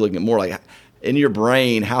potentially could be looking at more like, in your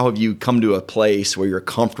brain, how have you come to a place where you're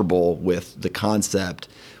comfortable with the concept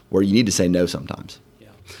where you need to say no sometimes? Yeah.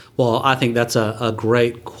 Well, I think that's a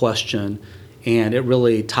great question, and it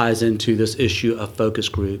really ties into this issue of focus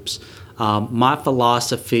groups. My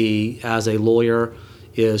philosophy as a lawyer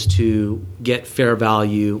is to get fair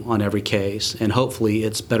value on every case, and hopefully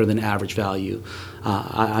it's better than average value.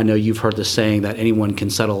 I know you've heard the saying that anyone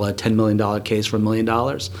can settle a $10 million case for $1 million.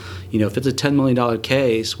 If it's a $10 million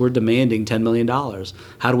case, we're demanding $10 million.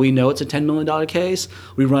 How do we know it's a $10 million case?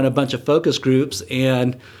 We run a bunch of focus groups,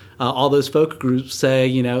 and all those focus groups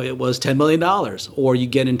say, it was $10 million. Or you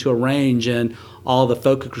get into a range, and all the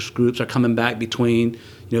focus groups are coming back between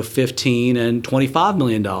 $15 and $25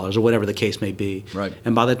 million, or whatever the case may be. Right.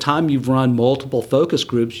 And by the time you've run multiple focus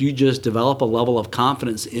groups, you just develop a level of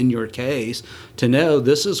confidence in your case to know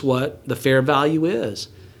this is what the fair value is.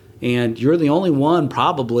 And you're the only one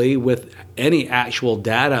probably with any actual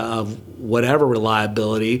data of whatever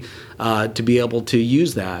reliability to be able to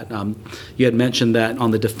use that. You had mentioned that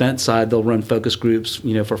on the defense side, they'll run focus groups,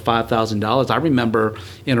 for $5,000. I remember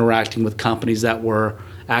interacting with companies that were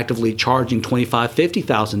actively charging $25,000,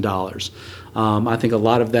 $50,000. I think a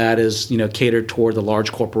lot of that is, catered toward the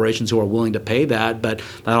large corporations who are willing to pay that, but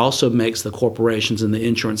that also makes the corporations and the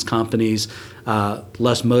insurance companies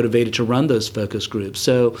less motivated to run those focus groups.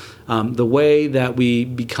 So the way that we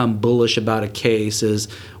become bullish about a case is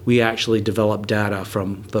we actually develop data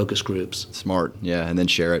from focus groups. Smart, yeah, and then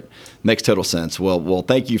share it. Makes total sense. Well,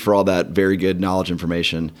 thank you for all that very good knowledge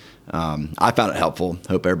information. I found it helpful.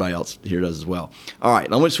 Hope everybody else here does as well. All right,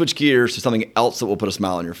 I'm going to switch gears to something else that will put a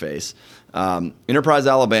smile on your face. Enterprise,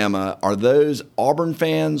 Alabama, are those Auburn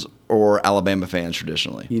fans or Alabama fans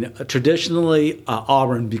traditionally? Traditionally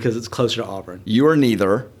Auburn, because it's closer to Auburn. You are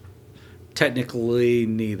neither. Technically,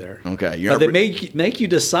 neither. Okay. But they make you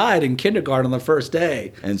decide in kindergarten on the first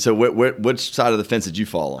day. And so which side of the fence did you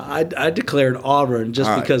fall on? I declared Auburn just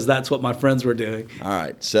right. because that's what my friends were doing. All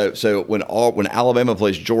right. So when Alabama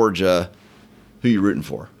plays Georgia, who are you rooting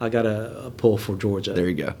for? I got a pull for Georgia. There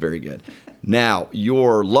you go. Very good. Now,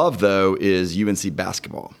 your love, though, is UNC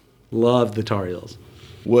basketball. Love the Tar Heels.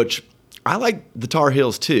 Which I like the Tar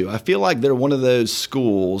Heels, too. I feel like they're one of those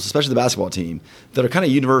schools, especially the basketball team, that are kind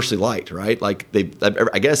of universally liked, right? Like,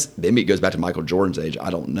 I guess maybe it goes back to Michael Jordan's age. I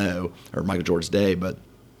don't know, or Michael Jordan's day, but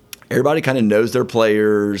everybody kind of knows their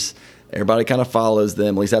players. Everybody kind of follows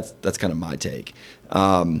them. At least that's kind of my take.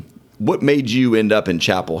 What made you end up in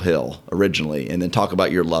Chapel Hill originally, and then talk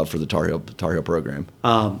about your love for the Tar Heel program?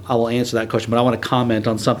 I will answer that question, but I want to comment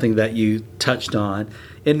on something that you touched on.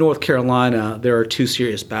 In North Carolina, there are two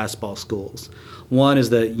serious basketball schools. One is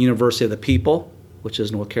the University of the People, which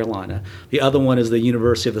is North Carolina. The other one is the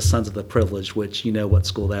University of the Sons of the Privileged, which you know what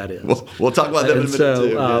school that is. We'll talk about that in a minute, too.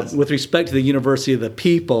 Yes. With respect to the University of the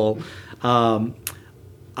People,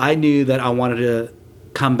 I knew that I wanted to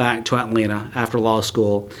come back to Atlanta after law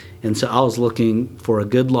school, and so I was looking for a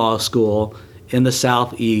good law school in the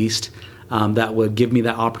Southeast that would give me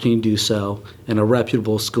that opportunity to do so, in a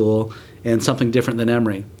reputable school, and something different than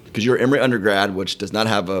Emory. Because you're Emory undergrad, which does not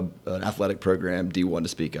have an athletic program, D1 to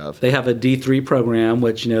speak of. They have a D3 program,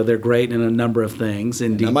 which, you know, they're great in a number of things.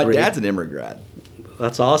 In D3. Now, my dad's an Emory grad.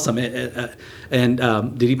 That's awesome. And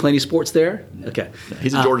did he play any sports there? Okay.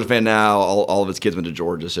 He's a Georgia fan now. All of his kids went to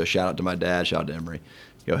Georgia, so shout out to my dad, shout out to Emory.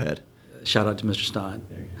 Go ahead. Shout out to Mr. Stein.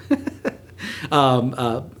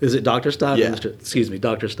 Is it Dr. Stein? Yeah. Excuse me,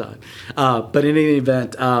 Dr. Stein. But in any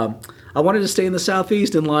event, I wanted to stay in the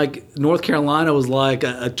Southeast, and like North Carolina was like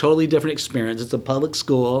a totally different experience. It's a public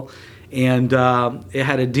school, and it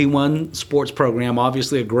had a D1 sports program,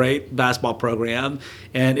 obviously a great basketball program,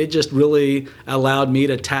 and it just really allowed me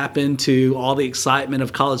to tap into all the excitement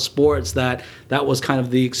of college sports. That was kind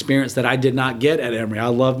of the experience that I did not get at Emory. I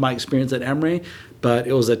loved my experience at Emory, but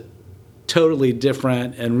it was a totally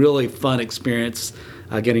different and really fun experience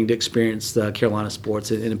getting to experience the Carolina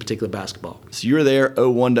sports, in particular basketball. So you were there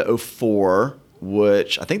 01 to 04,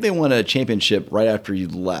 which I think they won a championship right after you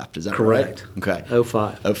left. Is that correct? Correct. Okay.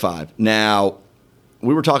 05. 05. Now,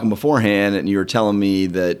 we were talking beforehand, and you were telling me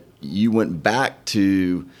that you went back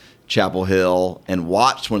to Chapel Hill and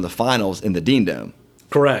watched one of the finals in the Dean Dome.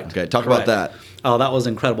 Correct. Okay, talk about that. Oh, that was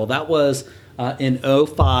incredible. That was in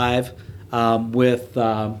 05 with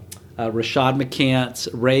Rashad McCants,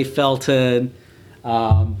 Ray Felton,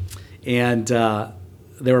 and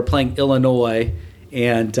they were playing Illinois,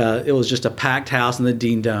 and it was just a packed house in the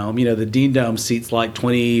Dean Dome. You know, the Dean Dome seats like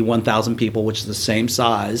 21,000 people, which is the same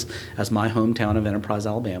size as my hometown of Enterprise,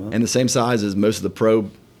 Alabama. And the same size as most of the pro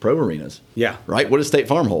arenas. Yeah. Right? What does State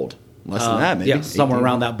Farm hold? Less than that, maybe? Yeah, somewhere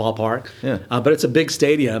around that ballpark. Yeah. But it's a big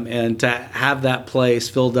stadium, and to have that place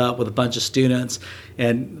filled up with a bunch of students,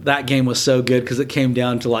 and that game was so good because it came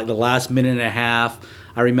down to like the last minute and a half.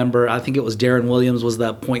 I remember, I think it was Darren Williams was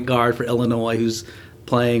the point guard for Illinois, who's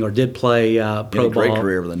playing or did play pro ball. Great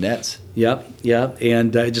career with the Nets. Yep.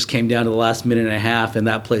 And it just came down to the last minute and a half, and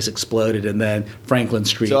that place exploded. And then Franklin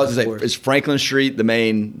Street. So I was going to say, is Franklin Street the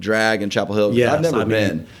main drag in Chapel Hill? Yes, I've never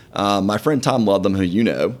been. My friend Tom Ludlam, who you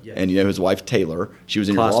know, and you know his wife Taylor, she was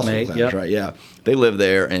in your law school class, right? Yeah. They live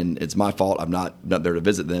there, and it's my fault I'm not there to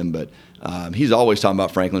visit them, but he's always talking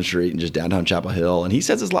about Franklin Street and just downtown Chapel Hill, and he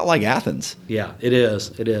says it's a lot like Athens. Yeah, it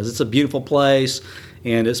is. It's a beautiful place.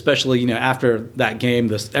 And especially, you know, after that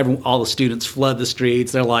game, all the students flood the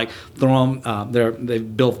streets. They're like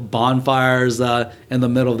they've built bonfires in the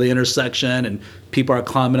middle of the intersection, and people are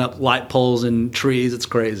climbing up light poles and trees. It's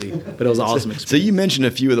crazy, but it was an awesome experience. So you mentioned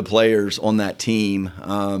a few of the players on that team.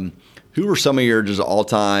 Who were some of your just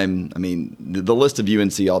all-time? I mean, the list of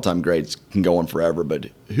UNC all-time greats can go on forever, but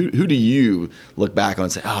who do you look back on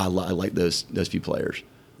and say, I like those few players?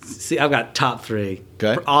 See, I've got top three.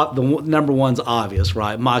 Okay. The number one's obvious,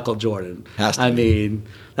 right? Michael Jordan. Has to I be. mean,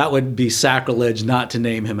 that would be sacrilege not to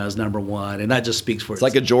name him as number one, and that just speaks for itself.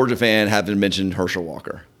 It's like a Georgia fan having mentioned Herschel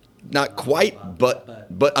Walker. Not quite, but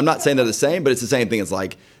I'm not saying they're the same, but it's the same thing. It's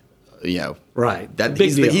like, you know, right.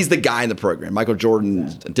 He's the guy in the program. Michael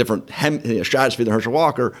Jordan's a different stratosphere than Herschel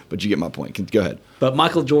Walker, but you get my point. Go ahead. But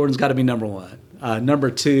Michael Jordan's got to be number one. Number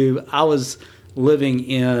two, I was living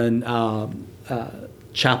in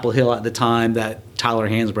Chapel Hill at the time that Tyler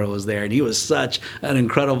Hansbrough was there, and he was such an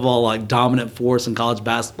incredible, like, dominant force in college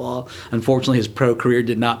basketball. Unfortunately, his pro career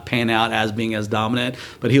did not pan out as being as dominant,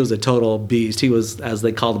 but he was a total beast. He was, as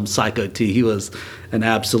they called him, Psycho T. He was an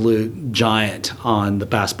absolute giant on the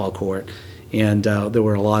basketball court. And there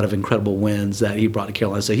were a lot of incredible wins that he brought to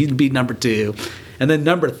Carolina. So he'd be number 2. And then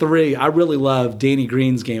number 3, I really love Danny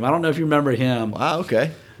Green's game. I don't know if you remember him. Wow,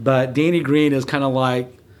 okay. But Danny Green is kind of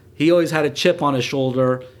like, he always had a chip on his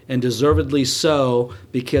shoulder, and deservedly so,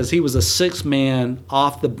 because he was a 6th man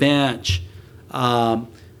off the bench on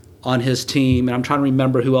his team. And I'm trying to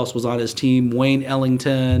remember who else was on his team. Wayne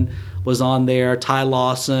Ellington was on there, Ty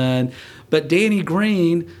Lawson. But Danny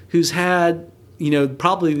Green, who's had,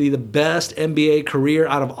 probably the best NBA career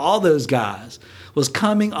out of all those guys, was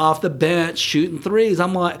coming off the bench shooting threes.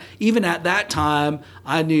 I'm like, even at that time,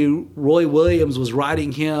 I knew Roy Williams was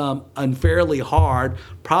riding him unfairly hard,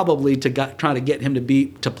 probably trying to get him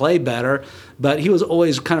to play better. But he was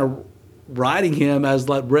always kind of riding him as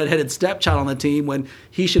like redheaded stepchild on the team when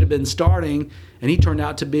he should have been starting. And he turned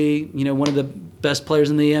out to be, one of the best players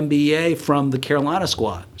in the NBA from the Carolina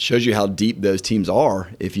squad. Shows you how deep those teams are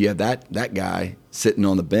if you have that guy sitting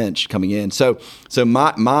on the bench coming in. So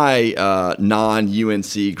my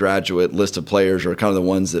non-UNC graduate list of players are kind of the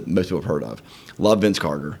ones that most people have heard of. Love Vince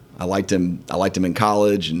Carter. I liked him in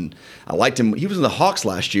college, and I liked him. He was in the Hawks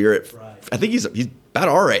last year. Right. I think he's about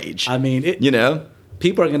our age. I mean,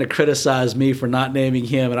 people are going to criticize me for not naming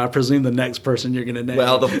him, and I presume the next person you're going to name.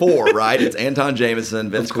 Well, the 4, right? It's Anton Jamison,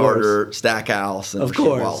 Vince Carter, Stackhouse, and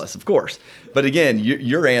Rasheed Wallace, of course. But again,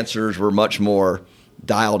 your answers were much more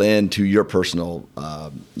dialed in to your personal,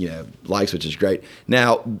 likes, which is great.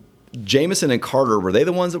 Now, Jamison and Carter, were they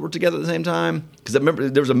the ones that were together at the same time? Because I remember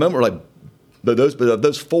there was a moment where but of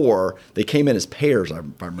those 4, they came in as pairs, if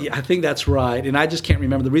I remember. Yeah, I think that's right. And I just can't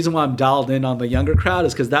remember. The reason why I'm dialed in on the younger crowd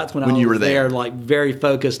is because that's when I was there, like very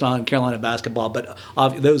focused on Carolina basketball. But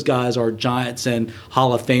those guys are giants and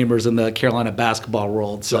Hall of Famers in the Carolina basketball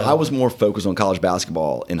world. So I was more focused on college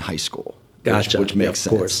basketball in high school, gotcha. which makes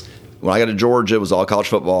sense. Of course. When I got to Georgia, it was all college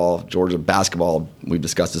football. Georgia basketball, we've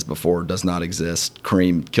discussed this before, does not exist.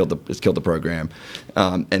 Kareem killed the program.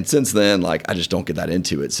 And since then, I just don't get that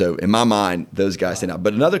into it. So in my mind, those guys stand out.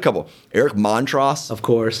 But another couple, Eric Montross. Of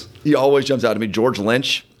course. He always jumps out to me. George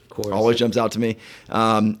Lynch. Of course. Always jumps out to me.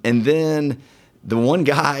 And then the one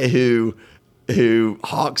guy who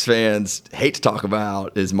Hawks fans hate to talk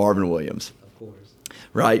about is Marvin Williams. Of course.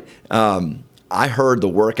 Right? I heard the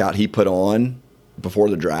workout he put on before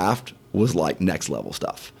the draft was like next level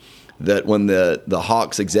stuff. That when the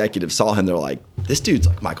Hawks executives saw him, they're like, this dude's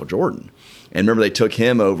like Michael Jordan. And remember, they took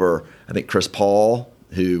him over, I think, Chris Paul,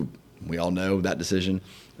 who we all know that decision.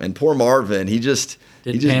 And poor Marvin, he just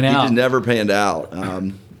never panned out.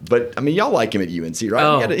 But I mean, y'all like him at UNC, right?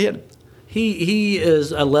 Oh. He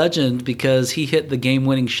is a legend because he hit the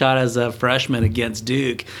game-winning shot as a freshman against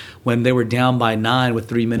Duke when they were down by 9 with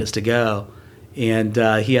 3 minutes to go. And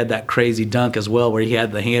he had that crazy dunk as well where he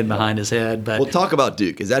had the hand behind his head. But well, talk about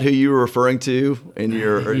Duke. Is that who you were referring to in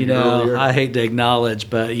your earlier? I hate to acknowledge,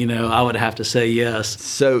 but, I would have to say yes.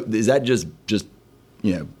 So is that just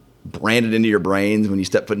branded into your brains when you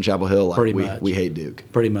step foot in Chapel Hill? Like Pretty much. We hate Duke.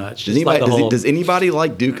 Pretty much. Does anybody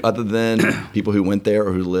like Duke other than people who went there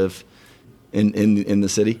or who live in the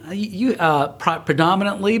city? You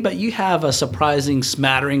predominantly, but you have a surprising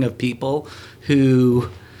smattering of people who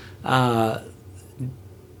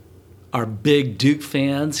are big Duke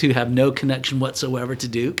fans who have no connection whatsoever to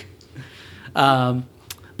Duke.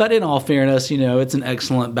 But in all fairness, it's an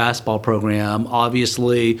excellent basketball program.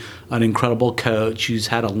 Obviously, an incredible coach who's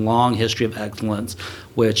had a long history of excellence,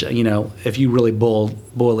 which, if you really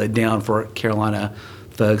boil it down for Carolina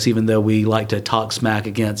folks, even though we like to talk smack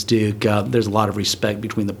against Duke, there's a lot of respect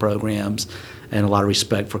between the programs and a lot of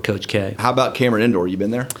respect for Coach K. How about Cameron Indoor? You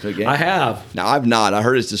been there to a game? I have. Now, I've not. I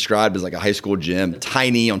heard it's described as like a high school gym,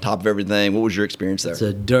 tiny on top of everything. What was your experience there? It's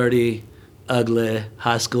a dirty, ugly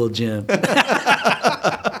high school gym.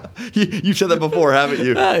 You've said that before, haven't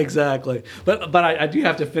you? Exactly. But I do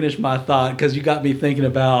have to finish my thought because you got me thinking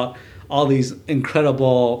about all these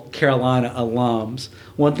incredible Carolina alums.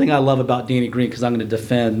 One thing I love about Danny Green, because I'm going to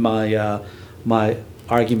defend my my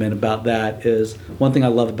argument about that, is one thing I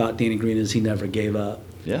love about Danny Green is he never gave up.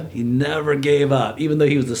 Yeah. He never gave up, even though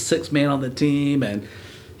he was the 6th man on the team and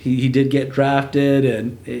he did get drafted,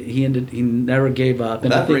 and he never gave up.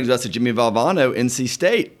 And that brings us to Jimmy Valvano, NC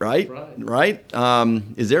State, right? Right.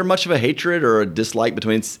 Is there much of a hatred or a dislike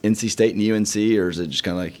between NC State and UNC, or is it just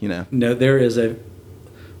kind of like, No, there is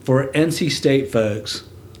for NC State folks.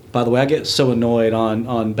 By the way, I get so annoyed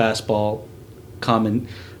on basketball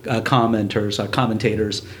commentators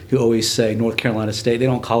who always say North Carolina State. They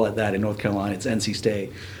don't call it that in North Carolina. It's NC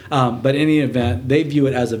State. But in any event, they view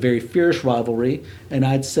it as a very fierce rivalry. And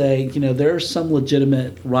I'd say, there are some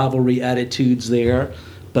legitimate rivalry attitudes there,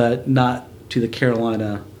 but not to the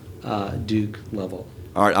Carolina Duke level.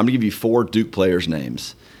 All right, I'm going to give you 4 Duke players'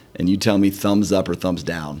 names, and you tell me thumbs up or thumbs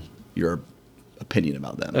down your opinion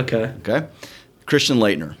about them. Okay. Okay? Christian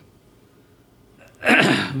Laettner.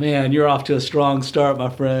 Man, you're off to a strong start, my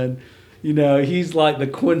friend. You know, he's like the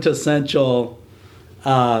quintessential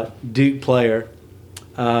Duke player.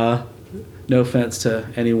 No offense to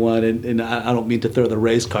anyone, and I don't mean to throw the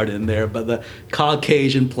race card in there, but the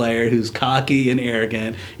Caucasian player who's cocky and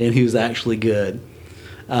arrogant and who's actually good.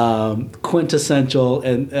 Quintessential,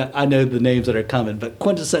 and I know the names that are coming, but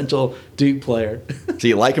quintessential Duke player. Do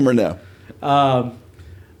you like him or no?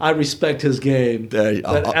 I respect his game.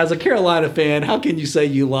 But as a Carolina fan, how can you say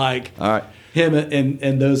you like him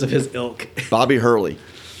and those of his ilk? Bobby Hurley.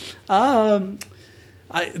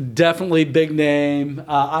 Definitely big name.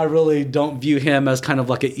 I really don't view him as kind of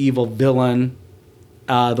like an evil villain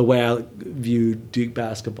the way I view Duke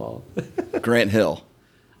basketball. Grant Hill.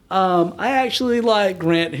 I actually like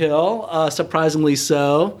Grant Hill, surprisingly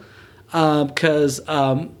so, because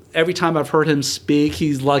every time I've heard him speak,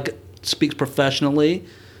 speaks professionally.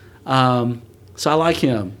 So I like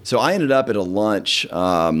him. So I ended up at a lunch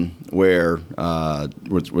where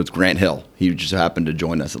with Grant Hill. He just happened to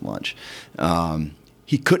join us at lunch.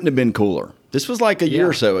 He couldn't have been cooler. This was like a year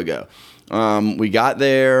or so ago. We got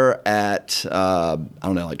there at,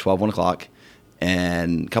 like 12, 1 o'clock.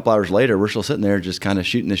 And a couple hours later, we're still sitting there just kind of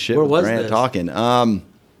shooting the shit with Grant, talking. We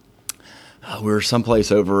were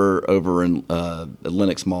someplace over in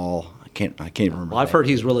Lenox Mall. I can't remember. Well, I've heard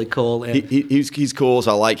he's really cool. And he's cool,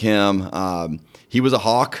 so I like him. He was a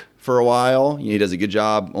Hawk for a while. He does a good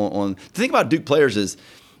job on. The thing about Duke players is,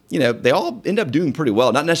 they all end up doing pretty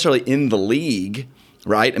well. Not necessarily in the league,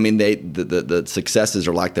 right? I mean, the successes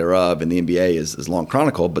or lack thereof in the NBA is long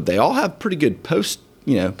chronicled, but they all have pretty good post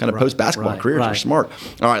basketball careers. They're smart.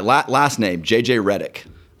 All right, last name, J.J. Redick.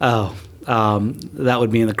 Oh, that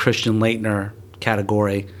would be in the Christian Laettner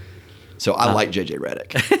category. So I like J.J.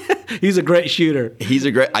 Redick. He's a great shooter.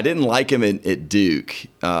 I didn't like him at Duke.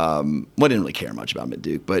 I didn't really care much about him at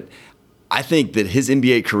Duke, but I think that his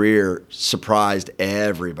NBA career surprised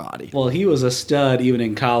everybody. Well, he was a stud even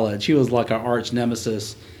in college. He was like our arch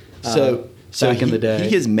nemesis back in the day.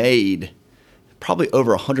 He has made probably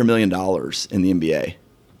over $100 million in the NBA.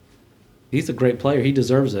 He's a great player. He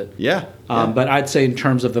deserves it. Yeah. But I'd say in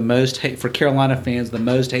terms of for Carolina fans, the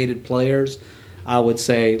most hated players, I would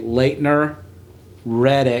say Laettner,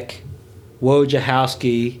 Redick,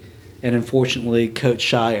 Wojciechowski, and unfortunately Coach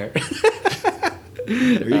Shire.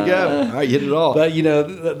 There you go. All right, you hit it all.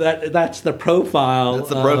 But that's the profile. That's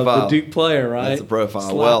the profile of the Duke player, right? That's the profile.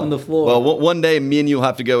 Slapping the floor. Well, one day me and you will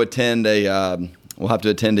have to go attend a. We'll have to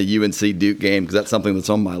attend a UNC Duke game because that's something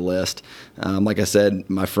that's on my list. Like I said,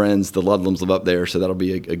 my friends, the Ludlums, live up there, so that'll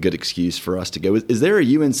be a good excuse for us to go. Is there a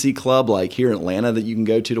UNC club like here in Atlanta that you can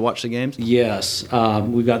go to watch the games? Yes.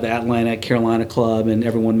 We've got the Atlanta Carolina Club, and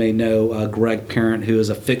everyone may know Greg Parent, who is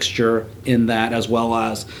a fixture in that as well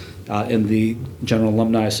as in the General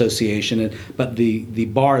Alumni Association. But the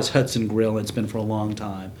bar is Hudson Grill, and it's been for a long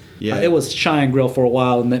time. Yeah. It was Cheyenne Grill for a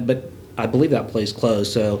while, but I believe that place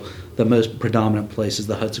closed, so the most predominant place is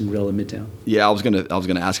the Hudson Grill in Midtown. Yeah, I was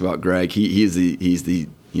gonna ask about Greg. He's the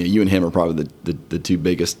you and him are probably the two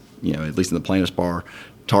biggest, at least in the Plaintiffs Bar,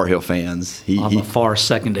 Tar Heel fans. I'm a far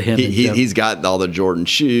second to him. He's got all the Jordan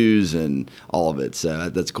shoes and all of it, so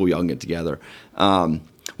that's cool. Y'all can get together. Well,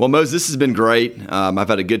 Mose, this has been great. I've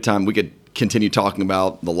had a good time. We could continue talking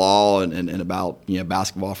about the law and about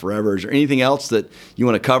basketball forever. Is there anything else that you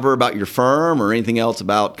want to cover about your firm or anything else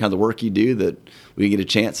about kind of the work you do that we get a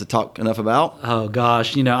chance to talk enough about? Oh,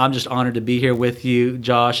 gosh. I'm just honored to be here with you,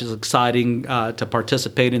 Josh. It's exciting to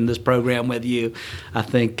participate in this program with you. I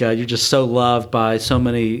think you're just so loved by so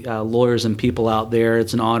many lawyers and people out there.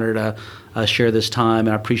 It's an honor to share this time, and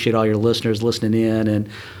I appreciate all your listeners listening in. And,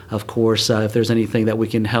 of course, if there's anything that we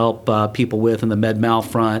can help people with in the med-mal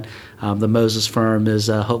front, the Moses Firm is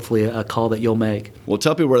hopefully a call that you'll make. Well,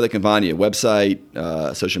 tell people where they can find you, website,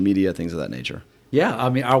 social media, things of that nature. Yeah, I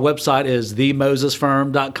mean, our website is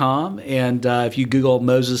themosesfirm.com, and if you Google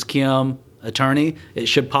Moses Kim attorney, it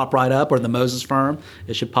should pop right up, or the Moses Firm,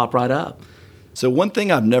 it should pop right up. So one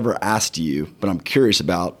thing I've never asked you, but I'm curious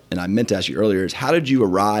about, and I meant to ask you earlier, is how did you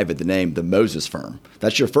arrive at the name the Moses Firm?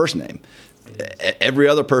 That's your first name. Every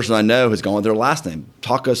other person I know has gone with their last name.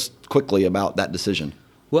 Talk us quickly about that decision.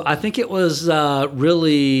 Well, I think it was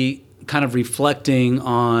really kind of reflecting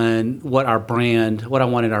on what I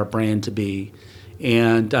wanted our brand to be.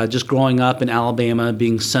 And just growing up in Alabama,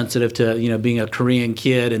 being sensitive to, being a Korean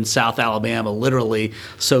kid in South Alabama, literally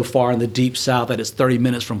so far in the deep South that it's 30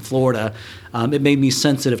 minutes from Florida, it made me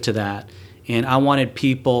sensitive to that. And I wanted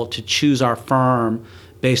people to choose our firm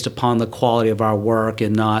based upon the quality of our work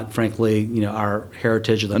and not, frankly, our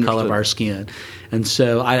heritage or the color of our skin. And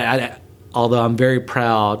so although I'm very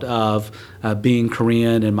proud of being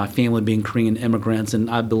Korean and my family being Korean immigrants, and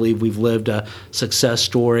I believe we've lived a success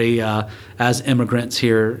story as immigrants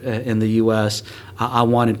here in the U.S., I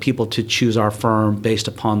wanted people to choose our firm based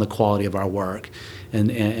upon the quality of our work.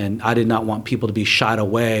 And I did not want people to be shied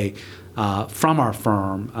away from our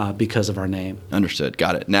firm because of our name. Understood.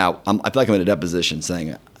 Got it. Now, I feel like I'm in a deposition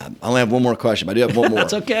saying I only have one more question, but I do have one more.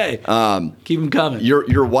 That's okay. Keep them coming.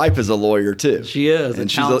 Your wife is a lawyer too. She is,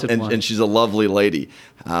 and she's a lovely lady.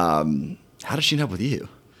 How does she end up with you?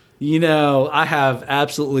 I have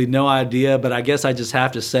absolutely no idea, but I guess I just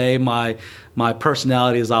have to say my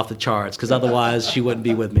personality is off the charts, because otherwise she wouldn't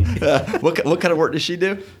be with me. What kind of work does she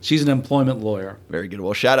do? She's an employment lawyer. Very good.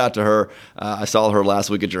 Well, shout out to her. I saw her last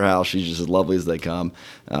week at your house. She's just as lovely as they come.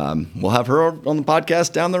 We'll have her on the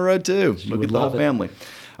podcast down the road too. Look at the whole family.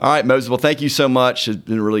 All right, Moses. Well, thank you so much. It's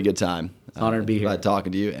been a really good time. Honored to be here. Glad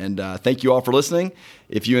talking to you. And thank you all for listening.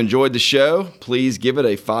 If you enjoyed the show, please give it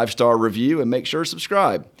a 5-star review and make sure to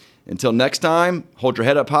subscribe. Until next time, hold your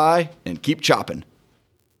head up high and keep chopping.